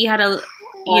he had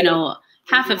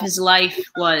half of his life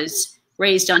was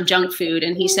raised on junk food.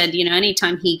 And he said,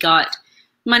 anytime he got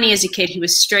money as a kid, he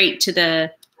was straight to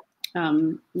the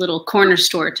little corner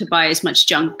store to buy as much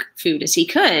junk food as he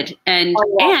could. And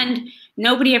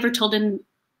nobody ever told him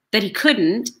that he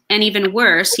couldn't. And even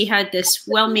worse, he had this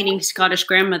well-meaning Scottish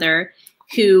grandmother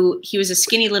who he was a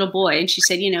skinny little boy. And she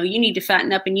said, you know, you need to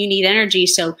fatten up and you need energy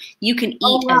so you can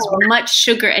eat as much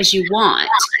sugar as you want.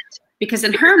 Because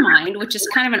in her mind, which is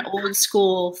kind of an old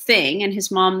school thing, and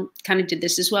his mom kind of did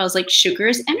this as well, is like sugar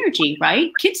is energy,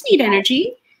 right? Kids need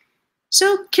energy.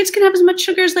 So kids can have as much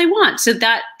sugar as they want. So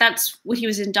that's what he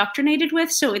was indoctrinated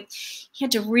with. So he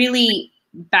had to really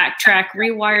backtrack,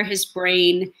 rewire his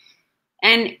brain.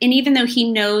 And even though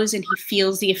he knows and he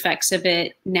feels the effects of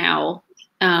it now,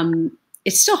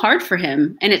 it's still hard for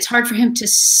him. And it's hard for him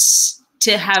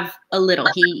to have a little.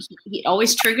 He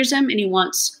always triggers him and he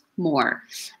wants more.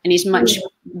 And he's much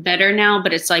better now,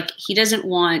 but it's like he doesn't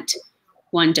want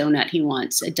one donut. He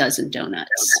wants a dozen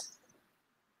donuts.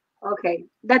 Okay.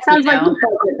 That sounds like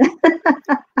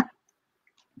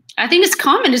I think it's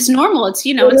common. It's normal. It's,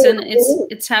 you know,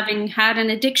 it's having had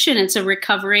an addiction. It's a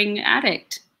recovering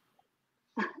addict.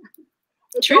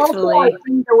 It's Truthfully. also, I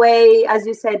think, the way, as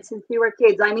you said, since we were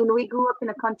kids, I mean, we grew up in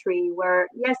a country where,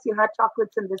 yes, you had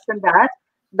chocolates and this and that,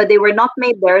 but they were not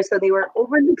made there. So they were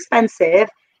overly expensive.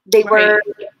 They were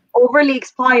overly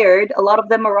expired. A lot of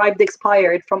them arrived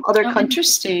expired from other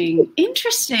countries.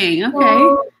 Interesting. Okay.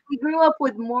 So we grew up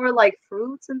with more like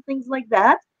fruits and things like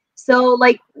that. So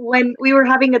like when we were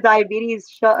having a diabetes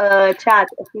chat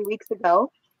a few weeks ago,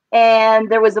 and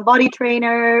there was a body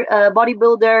trainer, a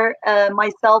bodybuilder,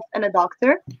 myself, and a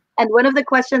doctor. And one of the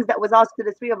questions that was asked to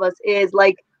the three of us is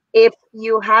like, if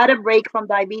you had a break from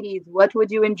diabetes, what would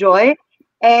you enjoy?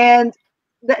 And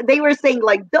they were saying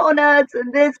like donuts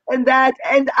and this and that.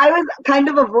 And I was kind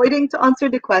of avoiding to answer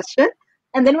the question.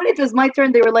 And then when it was my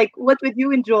turn, they were like, what would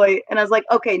you enjoy? And I was like,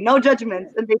 okay, no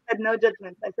judgments. And they said, no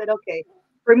judgments. I said, okay,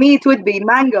 for me, it would be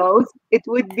mangoes. It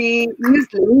would be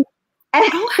muesli.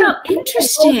 Oh, how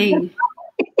interesting.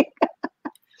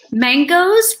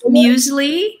 Mangoes,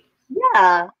 muesli.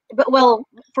 Yeah. But well,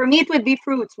 for me, it would be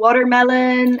fruits,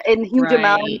 watermelon in huge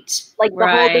amounts, like the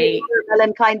whole big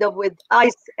watermelon kind of with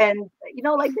ice and, you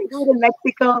know, like they do it in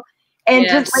Mexico, and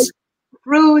just like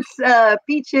fruits,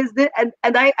 peaches, and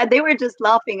they were just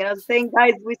laughing. And I was saying,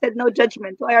 guys, we said no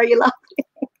judgment. Why are you laughing?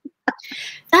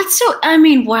 That's so, I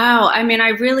mean, wow. I mean,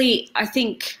 I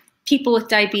think people with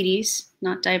diabetes,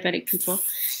 not diabetic people,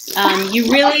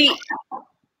 you really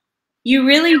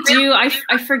do. I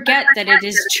forget that it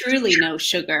is truly no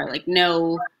sugar, like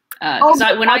no,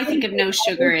 when I think of no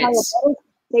sugar, it's...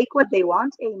 Take what they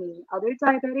want, Amy. Other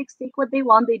diabetics take what they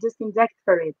want. They just inject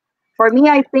for it. For me,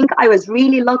 I think I was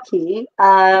really lucky,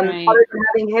 other than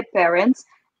having hip parents.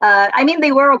 I mean,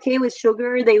 they were okay with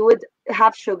sugar. They would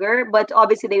have sugar, but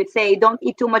obviously they would say, don't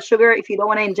eat too much sugar if you don't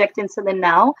want to inject insulin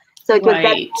now. So it was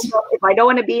that, if I don't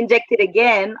want to be injected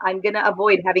again, I'm going to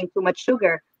avoid having too much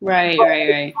sugar.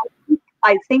 Right.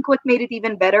 I think what made it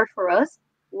even better for us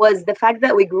was the fact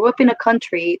that we grew up in a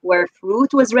country where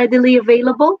fruit was readily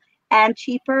available and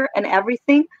cheaper and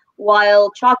everything,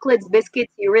 while chocolates,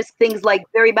 biscuits, you risk things like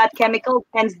very bad chemicals,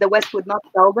 hence the West would not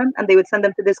sell them and they would send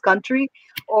them to this country,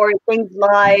 or things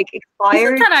like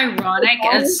expired. Isn't that ironic?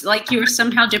 As like you were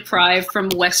somehow deprived from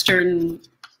Western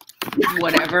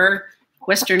whatever,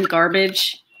 Western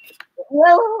garbage.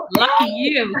 Well, lucky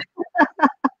you.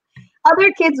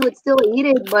 Other kids would still eat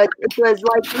it, but it was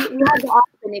like you had the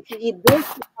option. If you eat this,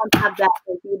 you can't have that.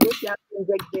 If you eat this, you have to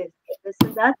inject this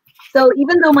and that. So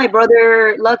even though my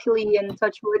brother, luckily, and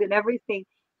touch wood and everything,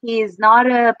 he's not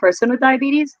a person with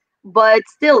diabetes, but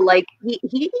still, like he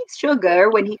eats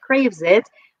sugar when he craves it,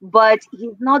 but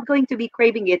he's not going to be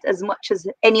craving it as much as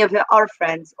any of our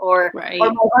friends or my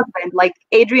husband. Like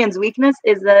Adrian's weakness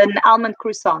is an almond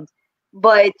croissant.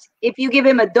 But if you give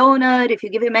him a donut, if you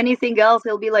give him anything else,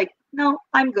 he'll be like, no,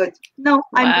 I'm good. No,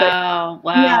 I'm good.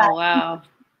 Wow.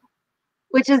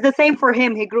 Which is the same for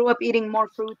him. He grew up eating more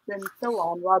fruits and so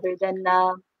on rather than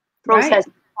processed.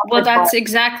 Well, that's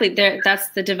exactly there. That's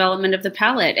the development of the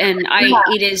palate. And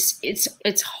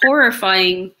it's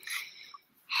horrifying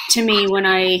to me when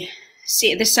I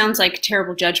see it. This sounds like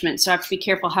terrible judgment, so I have to be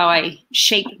careful how I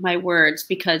shape my words,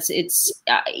 because it's,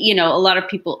 a lot of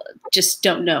people just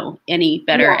don't know any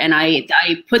better. And I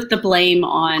put the blame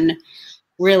on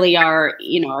really our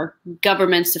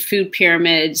governments, the food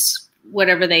pyramids,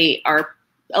 whatever they are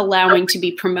allowing to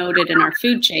be promoted in our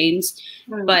food chains.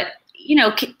 But,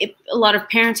 a lot of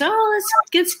parents,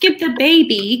 let's give the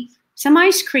baby some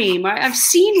ice cream. I've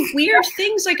seen weird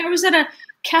things. Like I was at a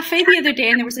cafe the other day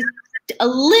and there was a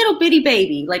little bitty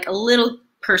baby, like a little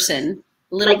person,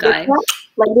 little guy.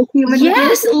 Like this human?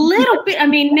 Yes, a little bit. I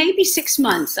mean, maybe 6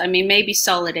 months. I mean, maybe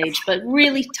solid age, but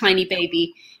really tiny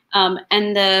baby.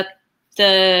 and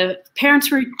the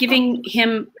parents were giving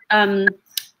him.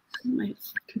 My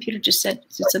computer just said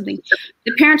something.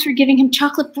 The parents were giving him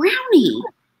chocolate brownie,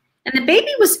 and the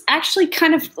baby was actually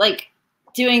kind of like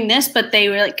doing this, but they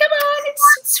were like, "Come on,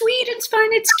 it's sweet, it's fun,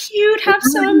 it's cute, have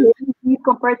some."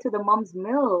 Compared to the mom's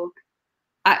milk.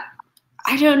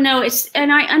 I don't know.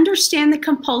 And I understand the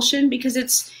compulsion because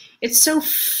it's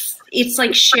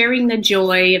like sharing the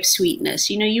joy of sweetness.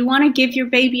 You know, you want to give your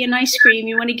baby an ice cream,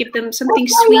 you want to give them something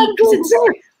sweet because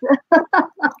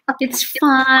it's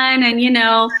fun, and you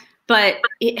know. But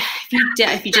if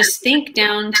you just think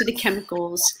down to the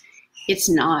chemicals, it's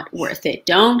not worth it.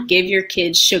 Don't give your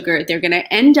kids sugar. They're going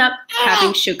to end up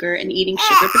having sugar and eating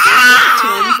sugar, but don't give it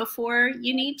to them before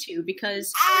you need to,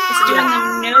 because it's doing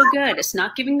them no good. It's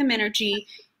not giving them energy.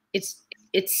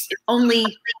 It's only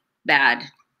bad.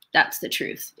 That's the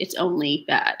truth. It's only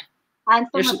bad. And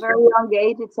from a very young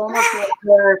age, it's almost like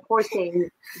they're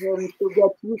forcing them to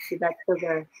get used to that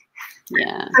sugar.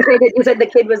 Yeah. Okay, you said the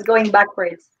kid was going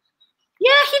backwards. Yeah,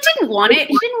 he didn't want it.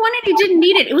 He didn't want it. He didn't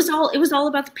need it. It was all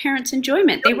about the parents'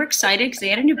 enjoyment. They were excited because they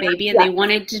had a new baby, and they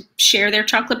wanted to share their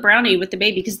chocolate brownie with the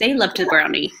baby because they loved the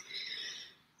brownie.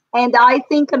 And I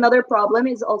think another problem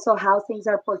is also how things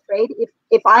are portrayed.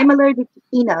 If I'm allergic to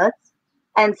peanuts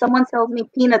and someone sells me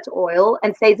peanut oil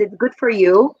and says it's good for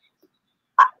you,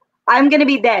 I'm going to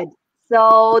be dead.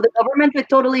 So the government would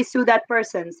totally sue that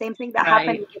person. Same thing that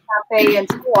happened in the cafe and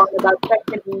so on about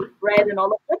second bread and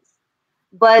all of this.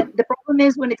 But the problem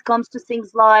is when it comes to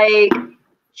things like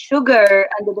sugar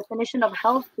and the definition of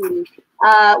healthy,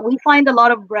 we find a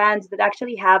lot of brands that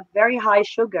actually have very high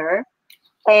sugar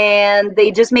and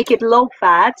they just make it low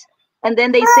fat. And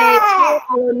then they say, oh,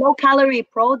 our low calorie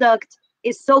product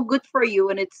is so good for you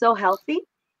and it's so healthy.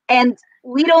 And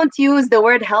we don't use the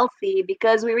word healthy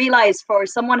because we realize for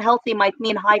someone healthy might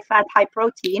mean high fat, high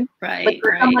protein. Right. But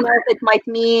for someone else, it might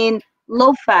mean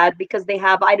low fat because they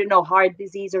have, I don't know, heart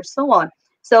disease or so on.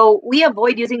 So we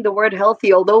avoid using the word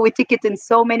healthy, although we take it in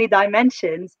so many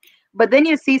dimensions. But then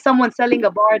you see someone selling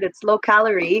a bar that's low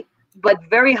calorie, but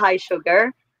very high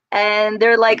sugar. And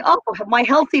they're like, oh, my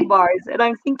healthy bars. And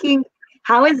I'm thinking,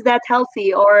 how is that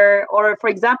healthy? Or for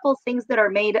example, things that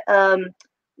are made,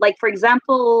 like, for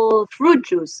example, fruit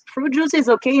juice. Fruit juice is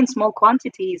okay in small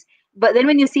quantities. But then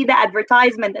when you see the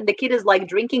advertisement and the kid is like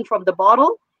drinking from the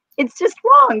bottle, it's just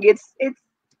wrong. It's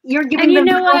you're giving and you them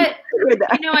know what?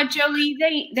 You know what, Jolie?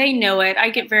 They know it.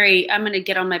 I'm going to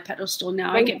get on my pedestal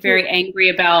now. I get very angry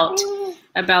about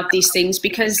these things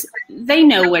because they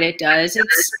know what it does.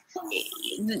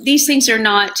 These things are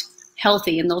not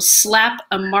healthy, and they'll slap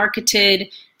a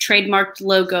marketed, trademarked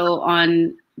logo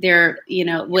on their, you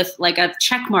know, with like a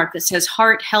check mark that says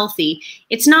heart healthy.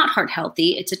 It's not heart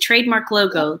healthy. It's a trademark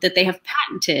logo that they have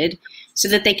patented so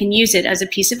that they can use it as a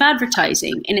piece of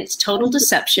advertising. And it's total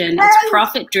deception. It's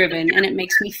profit driven. And it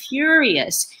makes me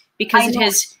furious because it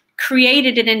has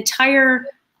created an entire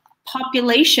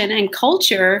population and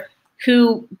culture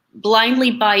who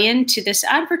blindly buy into this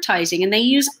advertising, and they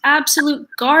use absolute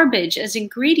garbage as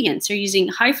ingredients. They're using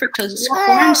high fructose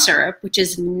corn syrup, which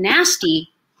is nasty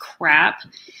crap.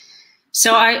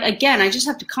 So I just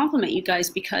have to compliment you guys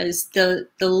because the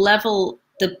level,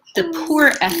 the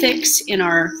poor ethics in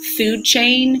our food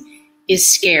chain is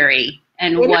scary.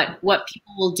 And what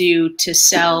people will do to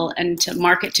sell and to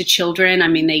market to children. I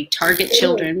mean, they target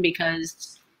children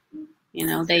because, you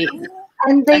know,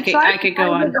 I could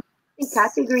go on.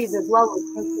 Categories as well, which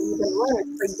makes it even worse.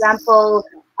 For example,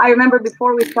 I remember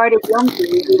before we started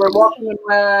Yummzy, we were walking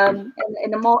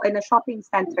in a mall, in a shopping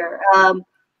center,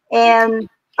 and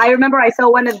I remember I saw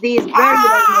one of these very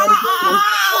well-known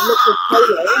liquid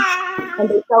sodas, and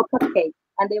they sell cupcakes,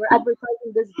 and they were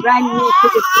advertising this brand new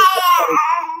sugar-free cupcake.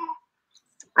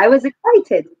 I was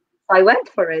excited. I went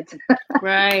for it.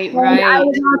 Right. I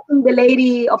was asking the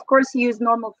lady, of course, you use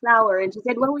normal flour. And she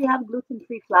said, well, we have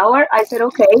gluten-free flour. I said,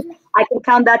 okay, I can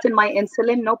count that in my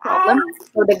insulin, no problem.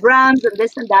 So the grams and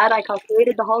this and that, I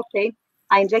calculated the whole thing.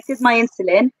 I injected my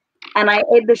insulin, and I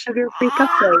ate the sugar-free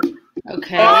cupcake.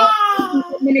 Okay. And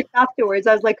 15 minutes afterwards,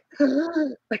 I was like,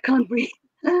 I can't breathe.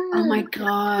 Oh my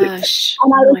gosh.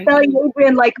 And I was telling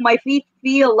Adrian, like, my feet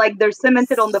feel like they're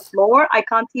cemented on the floor. I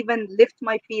can't even lift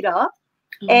my feet up.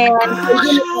 And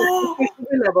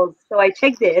sugar levels. So I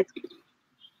checked it,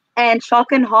 and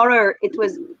shock and horror, it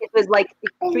was like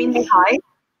extremely high.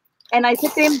 And I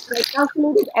said to him, I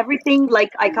calculated everything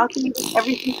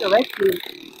correctly.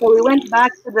 So we went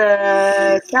back to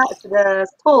the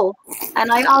stall,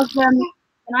 and I asked them,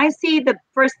 can I see the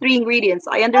first 3 ingredients?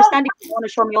 I understand if you want to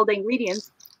show me all the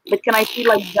ingredients, but can I see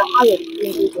like the highest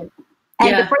ingredients?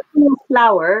 And the first one was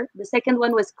flour. The second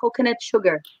one was coconut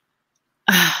sugar.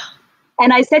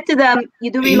 And I said to them,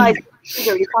 "You do realize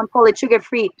sugar? You can't call it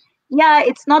sugar-free." Yeah,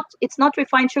 it's not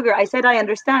refined sugar. I said, I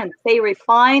understand. Say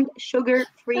refined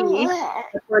sugar-free.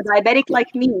 But for a diabetic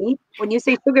like me, when you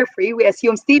say sugar-free, we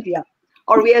assume stevia,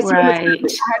 or we assume it's Right.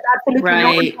 has absolutely no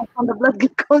Right. impact on the blood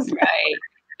glucose. Right.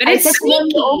 But I it's said to them, you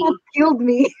sneaky. almost killed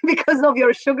me because of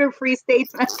your sugar-free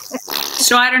statement.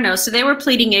 So I don't know. So they were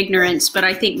pleading ignorance, but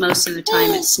I think most of the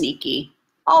time it's sneaky.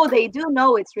 Oh, they do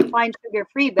know it's refined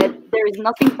sugar-free, but there is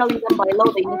nothing telling them by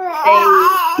law they need to say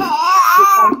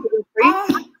refined sugar-free.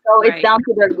 So it's Right. down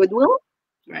to their goodwill.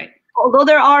 Right. Although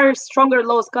there are stronger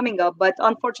laws coming up, but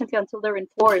unfortunately, until they're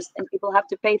enforced and people have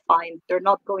to pay fines, they're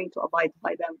not going to abide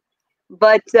by them.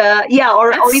 But yeah,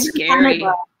 or That's even scary.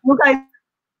 Canada, you guys,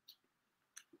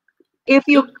 if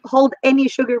you hold any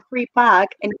sugar-free pack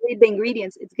and read the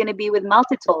ingredients, it's going to be with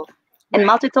maltitol, and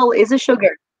Right. maltitol is a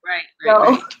sugar. Right.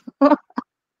 So Right.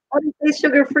 how do you say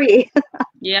sugar-free?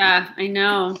 Yeah, I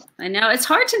know. I know. It's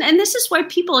hard to, and this is why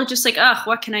people are just like, oh,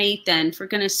 what can I eat then? For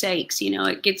goodness sakes, it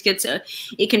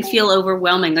it can feel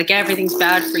overwhelming, like everything's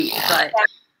bad for you. But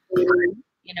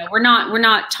we're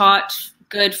not taught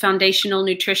good foundational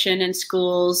nutrition in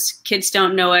schools. Kids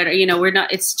don't know it. Or, we're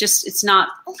not. It's not,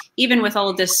 even with all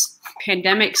of this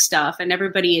pandemic stuff, and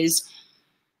everybody is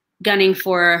gunning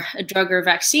for a drug or a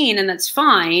vaccine, and that's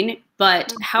fine.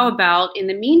 But how about in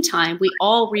the meantime, we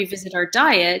all revisit our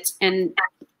diet and,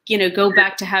 go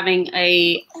back to having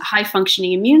a high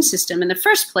functioning immune system in the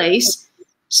first place,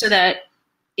 so that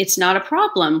it's not a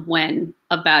problem when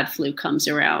a bad flu comes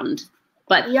around.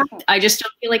 But Yeah. I just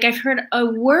don't feel like I've heard a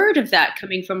word of that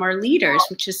coming from our leaders,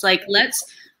 which is like, let's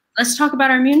talk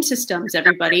about our immune systems,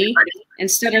 everybody.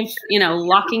 Instead of,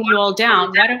 locking you all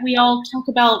down, why don't we all talk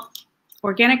about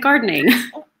organic gardening?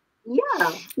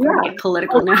 Yeah. Get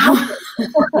political now.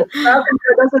 For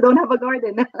those who don't have a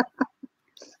garden.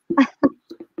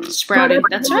 Sprouted. No,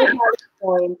 That's a very right. valid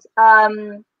point.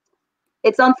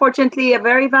 It's unfortunately a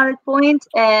very valid point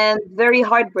and very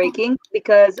heartbreaking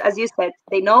because, as you said,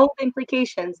 they know the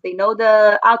implications, they know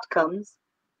the outcomes,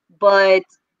 but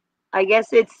I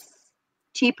guess it's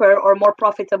cheaper or more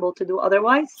profitable to do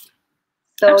otherwise.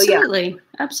 So Absolutely.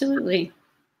 Absolutely.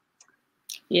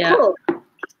 Yeah. Cool.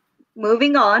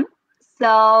 Moving on.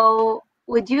 So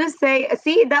would you say,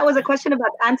 see, that was a question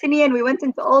about Anthony, and we went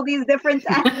into all these different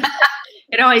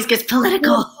It always gets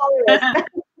political.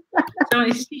 So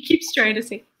he keeps trying to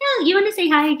say, "No, you want to say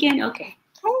hi again? Okay."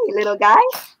 Hey, little guy.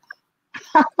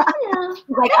 Hello.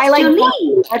 Like, I like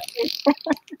me.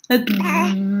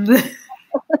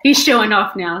 He's showing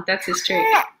off now. That's his trick.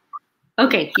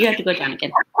 Okay, you have to go down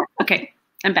again. Okay,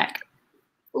 I'm back.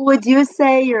 Would you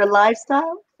say your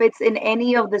lifestyle fits in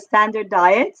any of the standard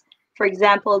diets? For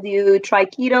example, do you try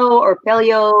keto or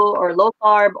paleo or low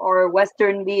carb or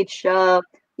Western beach? The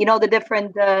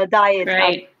different diets.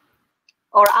 Right.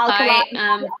 Or alkaline.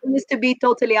 I I used to be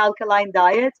totally alkaline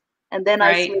diet, and then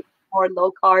I Right. switched more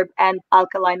low carb and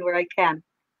alkaline where I can.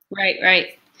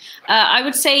 Right. I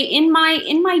would say in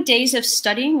my days of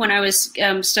studying, when I was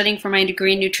studying for my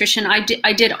degree in nutrition,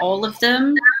 I did all of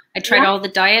them. I tried all the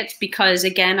diets because,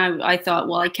 again, I thought,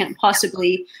 well, I can't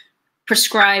possibly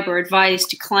prescribe or advise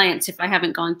to clients if I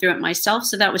haven't gone through it myself.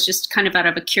 So that was just kind of out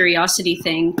of a curiosity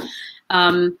thing.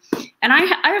 And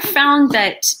I have found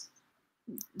that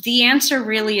the answer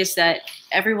really is that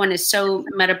everyone is so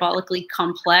metabolically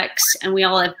complex, and we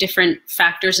all have different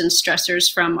factors and stressors,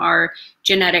 from our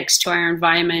genetics to our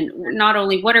environment. Not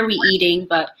only what are we eating,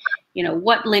 but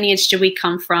what lineage do we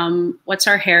come from? What's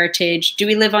our heritage? Do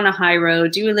we live on a high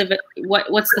road? Do we live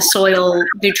what's the soil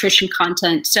nutrition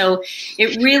content? So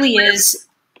it really is,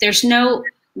 there's no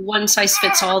one size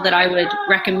fits all that I would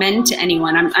recommend to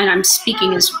anyone. I'm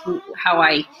speaking as how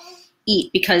I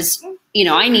eat, because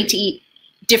I need to eat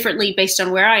differently based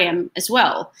on where I am as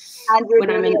well. And your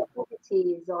daily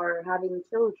activities or having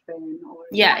children.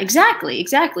 Yeah, exactly.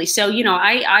 So,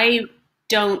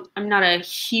 I'm not a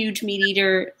huge meat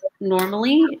eater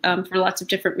normally, for lots of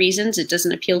different reasons. It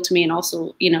doesn't appeal to me. And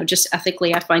also, just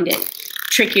ethically, I find it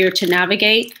trickier to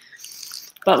navigate.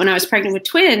 But when I was pregnant with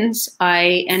twins,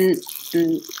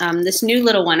 this new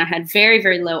little one, I had very,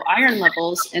 very low iron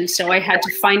levels. And so I had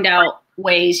to find out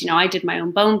ways. I did my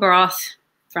own bone broth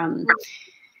from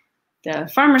the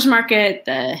farmer's market.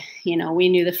 We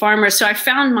knew the farmers. So I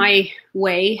found my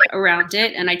way around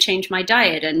it, and I changed my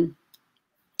diet. And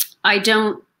I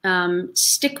don't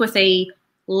stick with a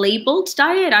labeled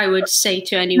diet. I would say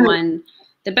to anyone,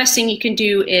 the best thing you can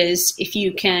do is, if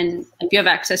you have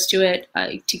access to it,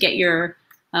 to get your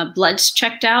bloods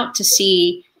checked out to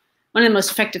see. One of the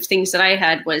most effective things that I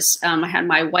had was I had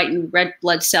my white and red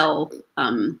blood cell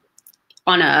on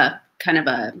a kind of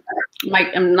a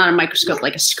not a microscope,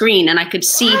 like a screen, and I could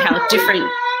see how different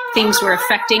things were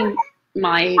affecting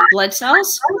my blood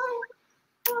cells.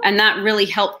 And that really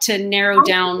helped to narrow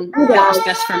down what was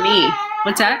best for me.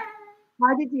 What's that?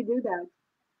 How did you do that?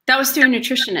 That was through a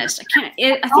nutritionist. I think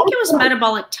it was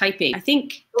metabolic typing. I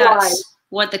think that's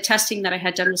what the testing that I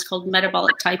had done was called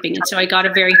metabolic typing. And so I got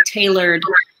a very tailored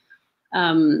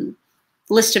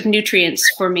list of nutrients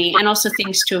for me and also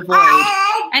things to avoid.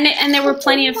 And there were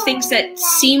plenty of things that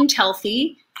seemed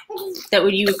healthy that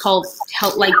you would call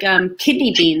like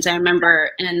kidney beans, I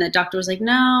remember. And the doctor was like,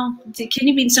 no, the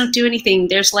kidney beans don't do anything.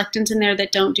 There's lectins in there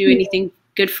that don't do anything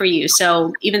good for you.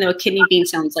 So even though a kidney bean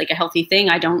sounds like a healthy thing,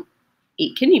 I don't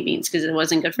eat kidney beans because it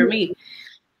wasn't good for me.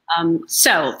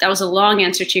 So that was a long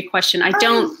answer to your question. I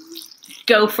don't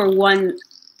go for one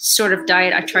sort of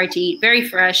diet. I try to eat very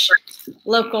fresh,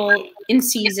 local, in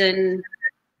season,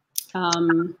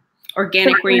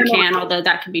 organic where you can, although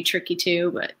that can be tricky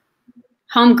too, but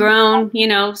homegrown, you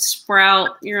know,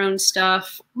 sprout your own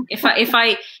stuff. If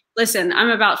I listen, I'm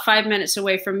about 5 minutes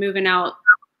away from moving out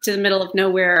to the middle of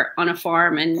nowhere on a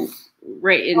farm and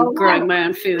growing my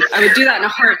own food. I would do that in a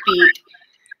heartbeat.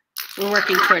 We're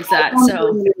working towards that.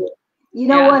 So, you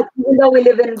know what? Even though we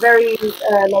live in very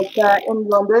in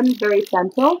London, very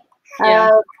central.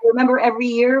 I remember every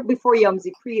year before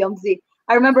Yummzy, pre-Yummzy,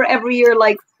 I remember every year,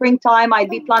 like springtime, I'd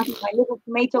be planting my little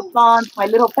tomato plants, my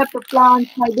little pepper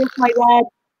plants, my this, my that.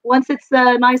 Once it's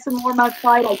nice and warm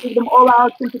outside, I take them all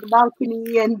out into the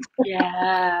balcony and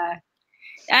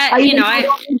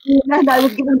I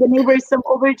was giving the neighbors some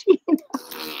aubergine.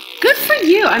 Good for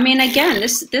you. I mean, again,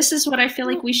 this is what I feel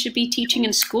like we should be teaching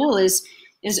in school is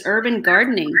urban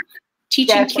gardening,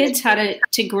 teaching kids how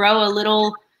to grow a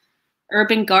little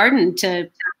urban garden to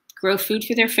grow food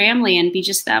for their family and be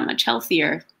just that much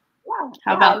healthier.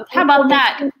 How about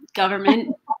that,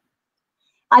 government?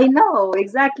 I know,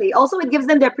 exactly. Also, it gives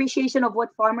them the appreciation of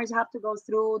what farmers have to go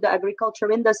through, the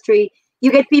agriculture industry.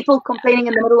 You get people complaining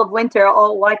in the middle of winter,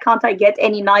 oh, why can't I get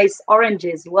any nice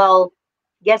oranges? Well,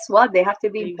 guess what? They have to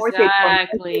be imported from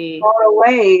far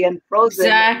away and frozen.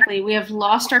 Exactly. We have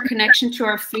lost our connection to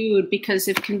our food because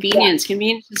of convenience.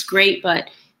 Convenience is great, but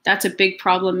that's a big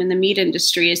problem in the meat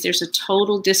industry is there's a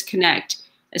total disconnect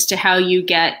as to how you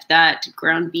get that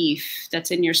ground beef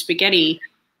that's in your spaghetti,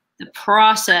 the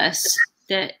process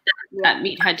that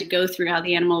meat had to go through, how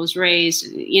the animal was raised.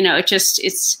 You know, but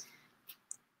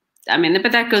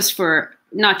that goes for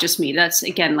not just me. That's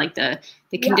again, like the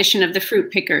condition of the fruit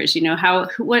pickers, you know,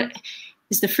 what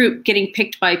is the fruit getting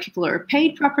picked by people who are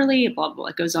paid properly, blah, blah, blah.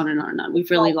 It goes on and on and on. We've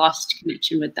really lost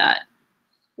connection with that.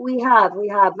 We have,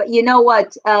 but you know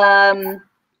what?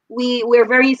 We're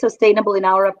very sustainable in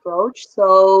our approach.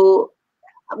 So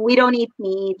we don't eat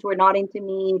meat. We're not into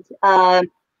meat.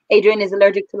 Adrian is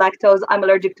allergic to lactose. I'm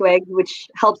allergic to eggs, which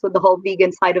helps with the whole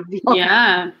vegan side of the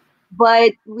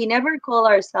But we never call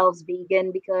ourselves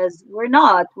vegan because we're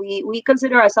not. We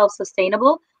consider ourselves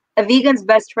sustainable. A vegan's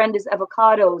best friend is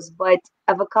avocados, but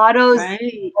avocados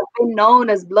have been known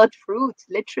as blood fruit,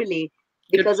 literally,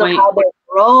 because of how they're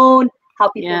grown, how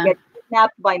people get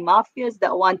kidnapped by mafias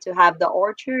that want to have the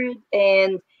orchard,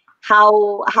 and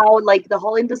how like the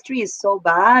whole industry is so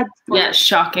bad.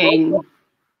 Shocking.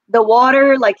 The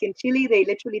water, like in Chile, they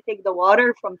literally take the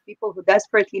water from people who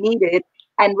desperately need it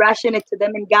and ration it to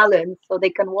them in gallons so they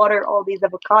can water all these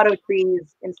avocado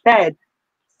trees instead.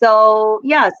 So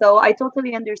so I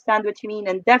totally understand what you mean,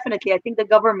 and definitely I think the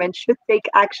government should take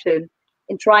action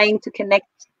in trying to connect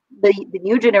the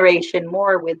new generation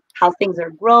more with how things are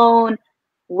grown,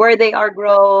 where they are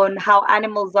grown, how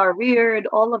animals are reared,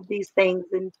 all of these things,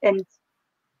 and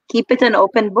keep it an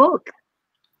open book.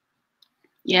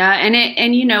 Yeah,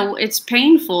 and you know, it's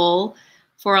painful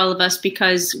for all of us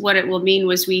because what it will mean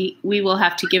was we will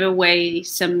have to give away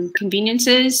some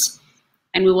conveniences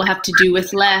and we will have to do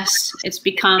with less. It's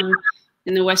become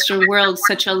in the Western world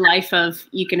such a life of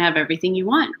you can have everything you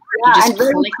want. You just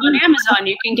click on Amazon,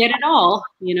 you can get it all,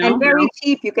 you know. And very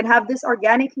cheap. You can have this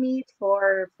organic meat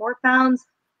for £4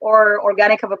 or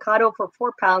organic avocado for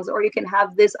 £4, or you can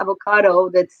have this avocado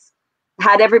that's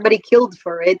had everybody killed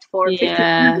for it for 50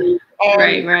 and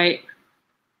right.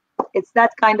 It's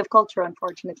that kind of culture,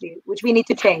 unfortunately, which we need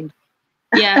to change.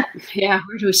 Yeah.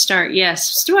 Where do we start?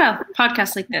 Yes. Well,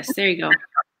 podcasts like this. There you go.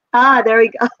 There we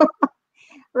go.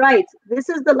 Right. This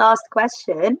is the last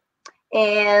question.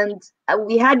 And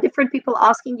we had different people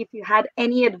asking if you had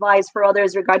any advice for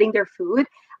others regarding their food.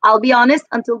 I'll be honest,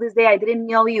 until this day, I didn't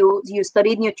know you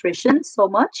studied nutrition so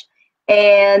much,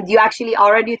 and you actually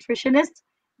are a nutritionist.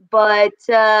 But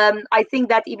I think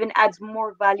that even adds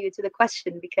more value to the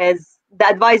question because the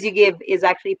advice you give is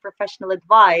actually professional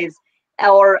advice.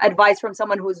 or advice from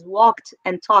someone who's walked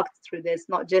and talked through this,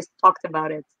 not just talked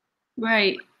about it.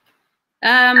 Right.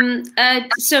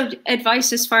 So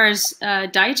advice as far as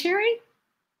dietary?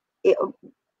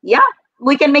 Yeah,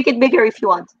 we can make it bigger if you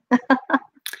want.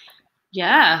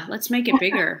 Yeah, let's make it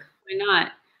bigger. Why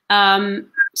not?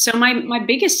 So my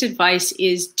biggest advice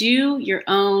is do your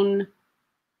own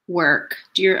work,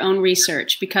 do your own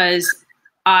research, because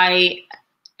I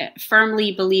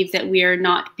firmly believe that we are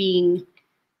not being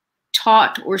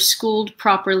taught or schooled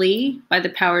properly by the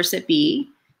powers that be.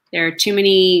 There are too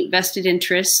many vested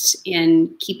interests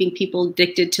in keeping people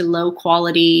addicted to low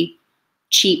quality,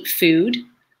 cheap food.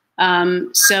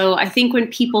 So I think when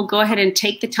people go ahead and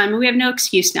take the time, and we have no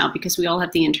excuse now because we all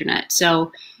have the internet.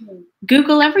 So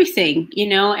Google everything, you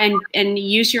know, and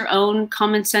use your own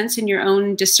common sense and your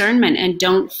own discernment, and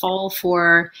don't fall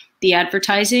for the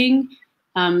advertising.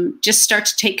 Just start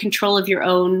to take control of your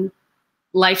own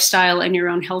lifestyle and your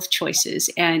own health choices.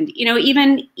 And, you know,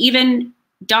 even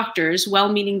doctors,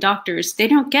 well-meaning doctors, they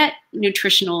don't get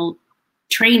nutritional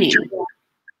training.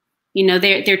 You know,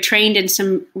 they're trained in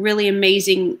some really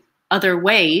amazing other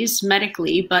ways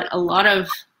medically, but a lot of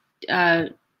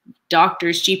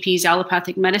doctors, GPs,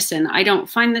 allopathic medicine, I don't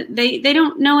find that they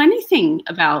don't know anything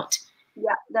about.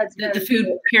 Yeah, that's the food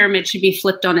pyramid should be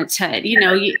flipped on its head. You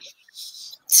know,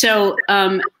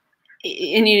 and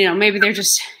you know, maybe they're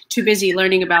just too busy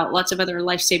learning about lots of other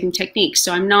life-saving techniques.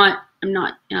 So I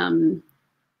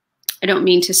don't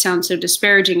mean to sound so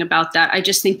disparaging about that. I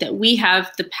just think that we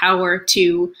have the power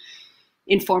to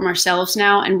inform ourselves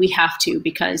now, and we have to,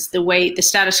 because the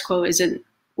status quo isn't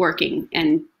working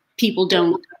and people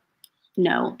don't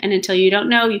know. And until you don't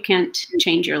know, you can't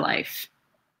change your life.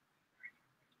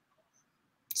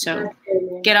 So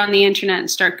get on the internet and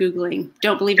start Googling.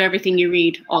 Don't believe everything you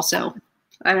read also.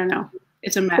 I don't know.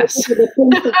 It's a mess.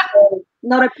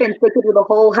 Not a pinch, take it with a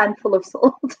whole handful of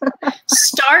salt.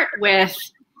 Start with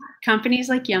companies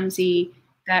like Yummzy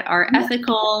that are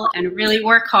ethical and really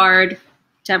work hard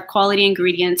to have quality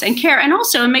ingredients and care. And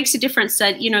also it makes a difference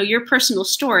that, you know, your personal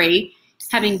story,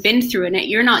 having been through it,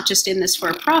 you're not just in this for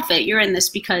a profit. You're in this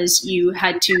because you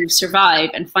had to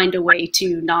survive and find a way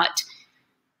to not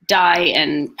die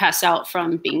and pass out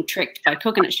from being tricked by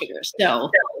coconut sugar.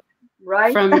 So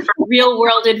right. From real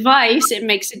world advice, it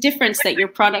makes a difference that your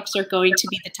products are going to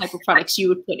be the type of products you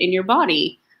would put in your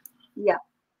body. Yeah,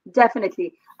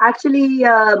 definitely. Actually,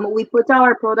 we put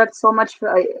our products so much.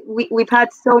 We've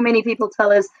had so many people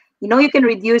tell us, you know, you can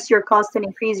reduce your cost and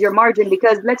increase your margin,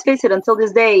 because let's face it, until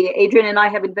this day, Adrian and I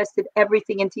have invested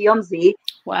everything into Yummzy.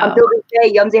 Wow. Until this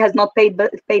day, Yummzy has not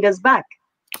paid us back.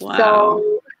 Wow.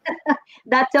 So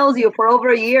that tells you, for over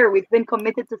a year, we've been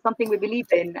committed to something we believe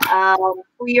in. 2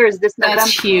 years this November.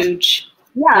 That's huge.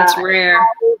 Yeah. That's rare.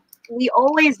 We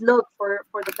always look for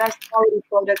the best quality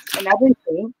products and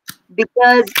everything,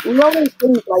 because we always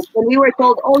think, like, when we were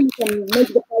told, oh, you can make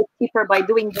the price cheaper by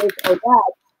doing this or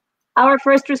that, our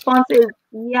first response is,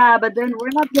 yeah, but then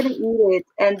we're not going to eat it.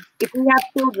 And if we have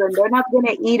children, they're not going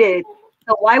to eat it.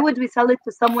 So why would we sell it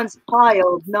to someone's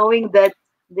child knowing that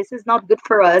this is not good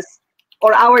for us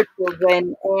or our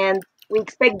children, and we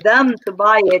expect them to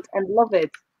buy it and love it?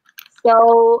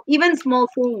 So even small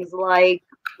things like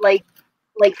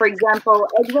for example,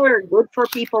 eggs are good for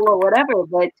people or whatever,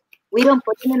 but we don't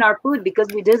put them in our food because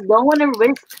we just don't want to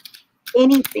risk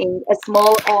anything as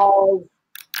small as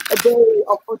a day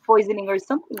of food poisoning or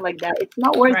something like that. It's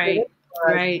not worth it.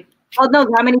 Right. God knows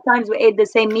how many times we ate the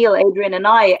same meal, Adrian and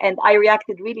I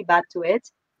reacted really bad to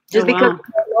it just because of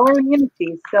lower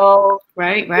immunity. So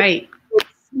right.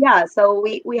 Yeah, so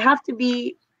we have to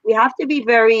be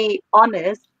very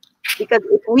honest, because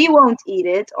if we won't eat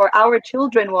it or our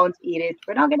children won't eat it,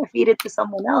 we're not going to feed it to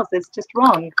someone else. It's just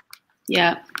wrong.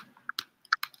 Yeah.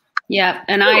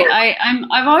 And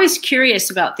I'm always curious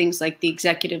about things like the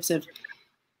executives of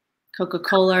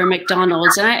Coca-Cola or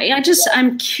McDonald's, and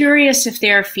I'm curious if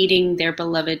they're feeding their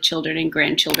beloved children and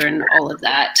grandchildren all of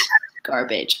that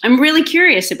garbage. I'm really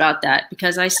curious about that,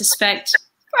 because I suspect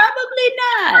probably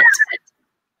not.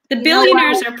 The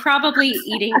billionaires are probably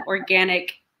eating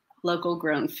organic, local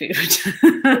grown food.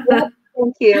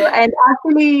 Thank you. And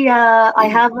actually, I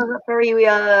have a very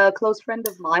close friend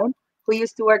of mine who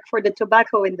used to work for the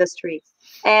tobacco industry.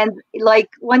 And like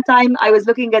one time I was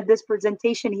looking at this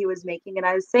presentation he was making, and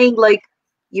I was saying, like,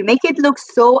 you make it look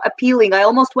so appealing. I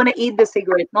almost want to eat the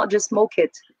cigarette, not just smoke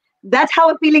it. That's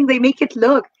how appealing they make it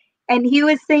look. And he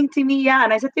was saying to me, yeah.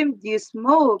 And I said to him, do you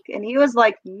smoke? And he was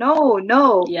like, no.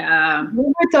 Yeah.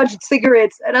 Never touched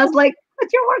cigarettes. And I was like, but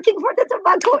you're working for the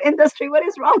tobacco industry. What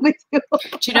is wrong with you? Do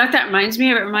you know what that reminds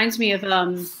me of? It reminds me of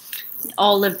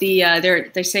all of the,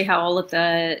 they say how all of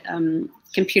the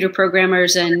computer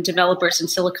programmers and developers in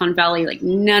Silicon Valley, like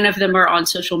none of them are on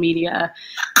social media.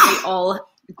 They all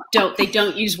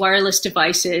don't use wireless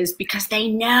devices because they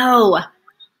know.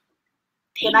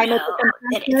 Can I make a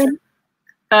confession?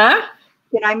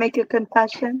 Can I make a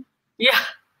confession? Yeah.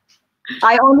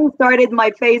 I only started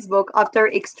my Facebook after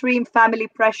extreme family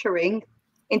pressuring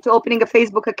into opening a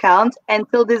Facebook account. And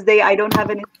till this day, I don't have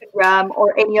an Instagram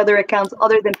or any other accounts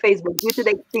other than Facebook due to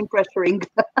the extreme pressuring.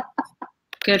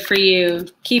 Good for you.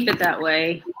 Keep it that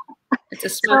way. It's a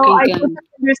So smoking I gun. couldn't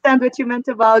understand what you meant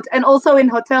about, and also in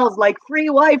hotels, like free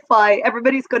Wi-Fi,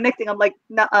 everybody's connecting. I'm like,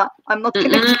 nah, I'm not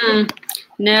connecting.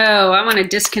 No, I want to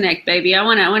disconnect, baby. I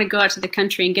want to go out to the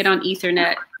country and get on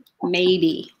Ethernet.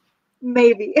 Maybe.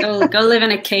 Go live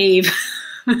in a cave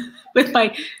with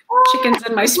my chickens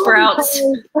and my sprouts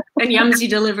and Yummzy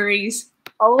deliveries.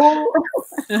 Oh,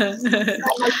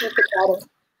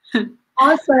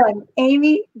 awesome,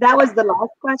 Amy. That was the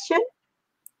last question.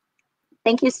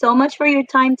 Thank you so much for your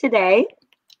time today.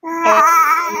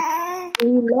 And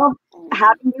we love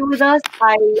having you with us.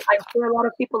 I'm sure a lot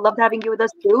of people loved having you with us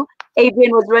too.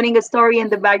 Adrian was running a story in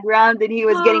the background, and he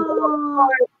was getting a lot of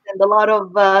hearts and a lot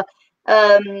of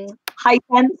high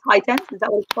tens. High tens, is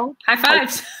that what it's called? High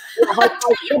fives.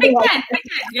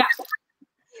 Yeah.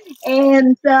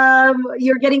 And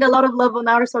you're getting a lot of love on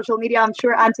our social media. I'm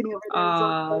sure Anthony over there is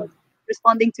also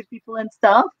responding to people and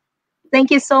stuff. Thank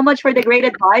you so much for the great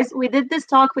advice. We did this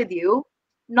talk with you,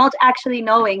 not actually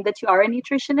knowing that you are a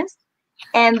nutritionist.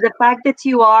 And the fact that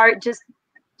you are just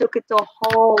took it to a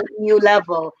whole new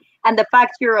level. And the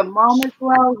fact you're a mom as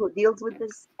well who deals with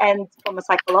this, and from a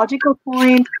psychological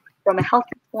point, from a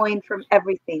healthy point, from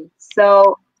everything.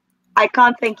 So I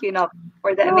can't thank you enough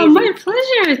for the amazing. My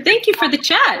pleasure. Thank you for the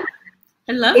chat.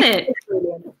 I love it.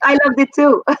 Brilliant. I loved it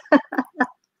too.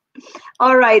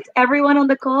 All right, everyone on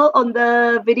the call, on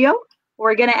the video,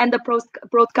 we're going to end the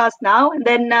broadcast now, and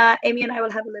then Amy and I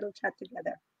will have a little chat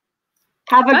together.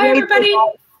 Have a great everybody.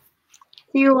 day.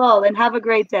 See you all, and have a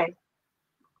great day.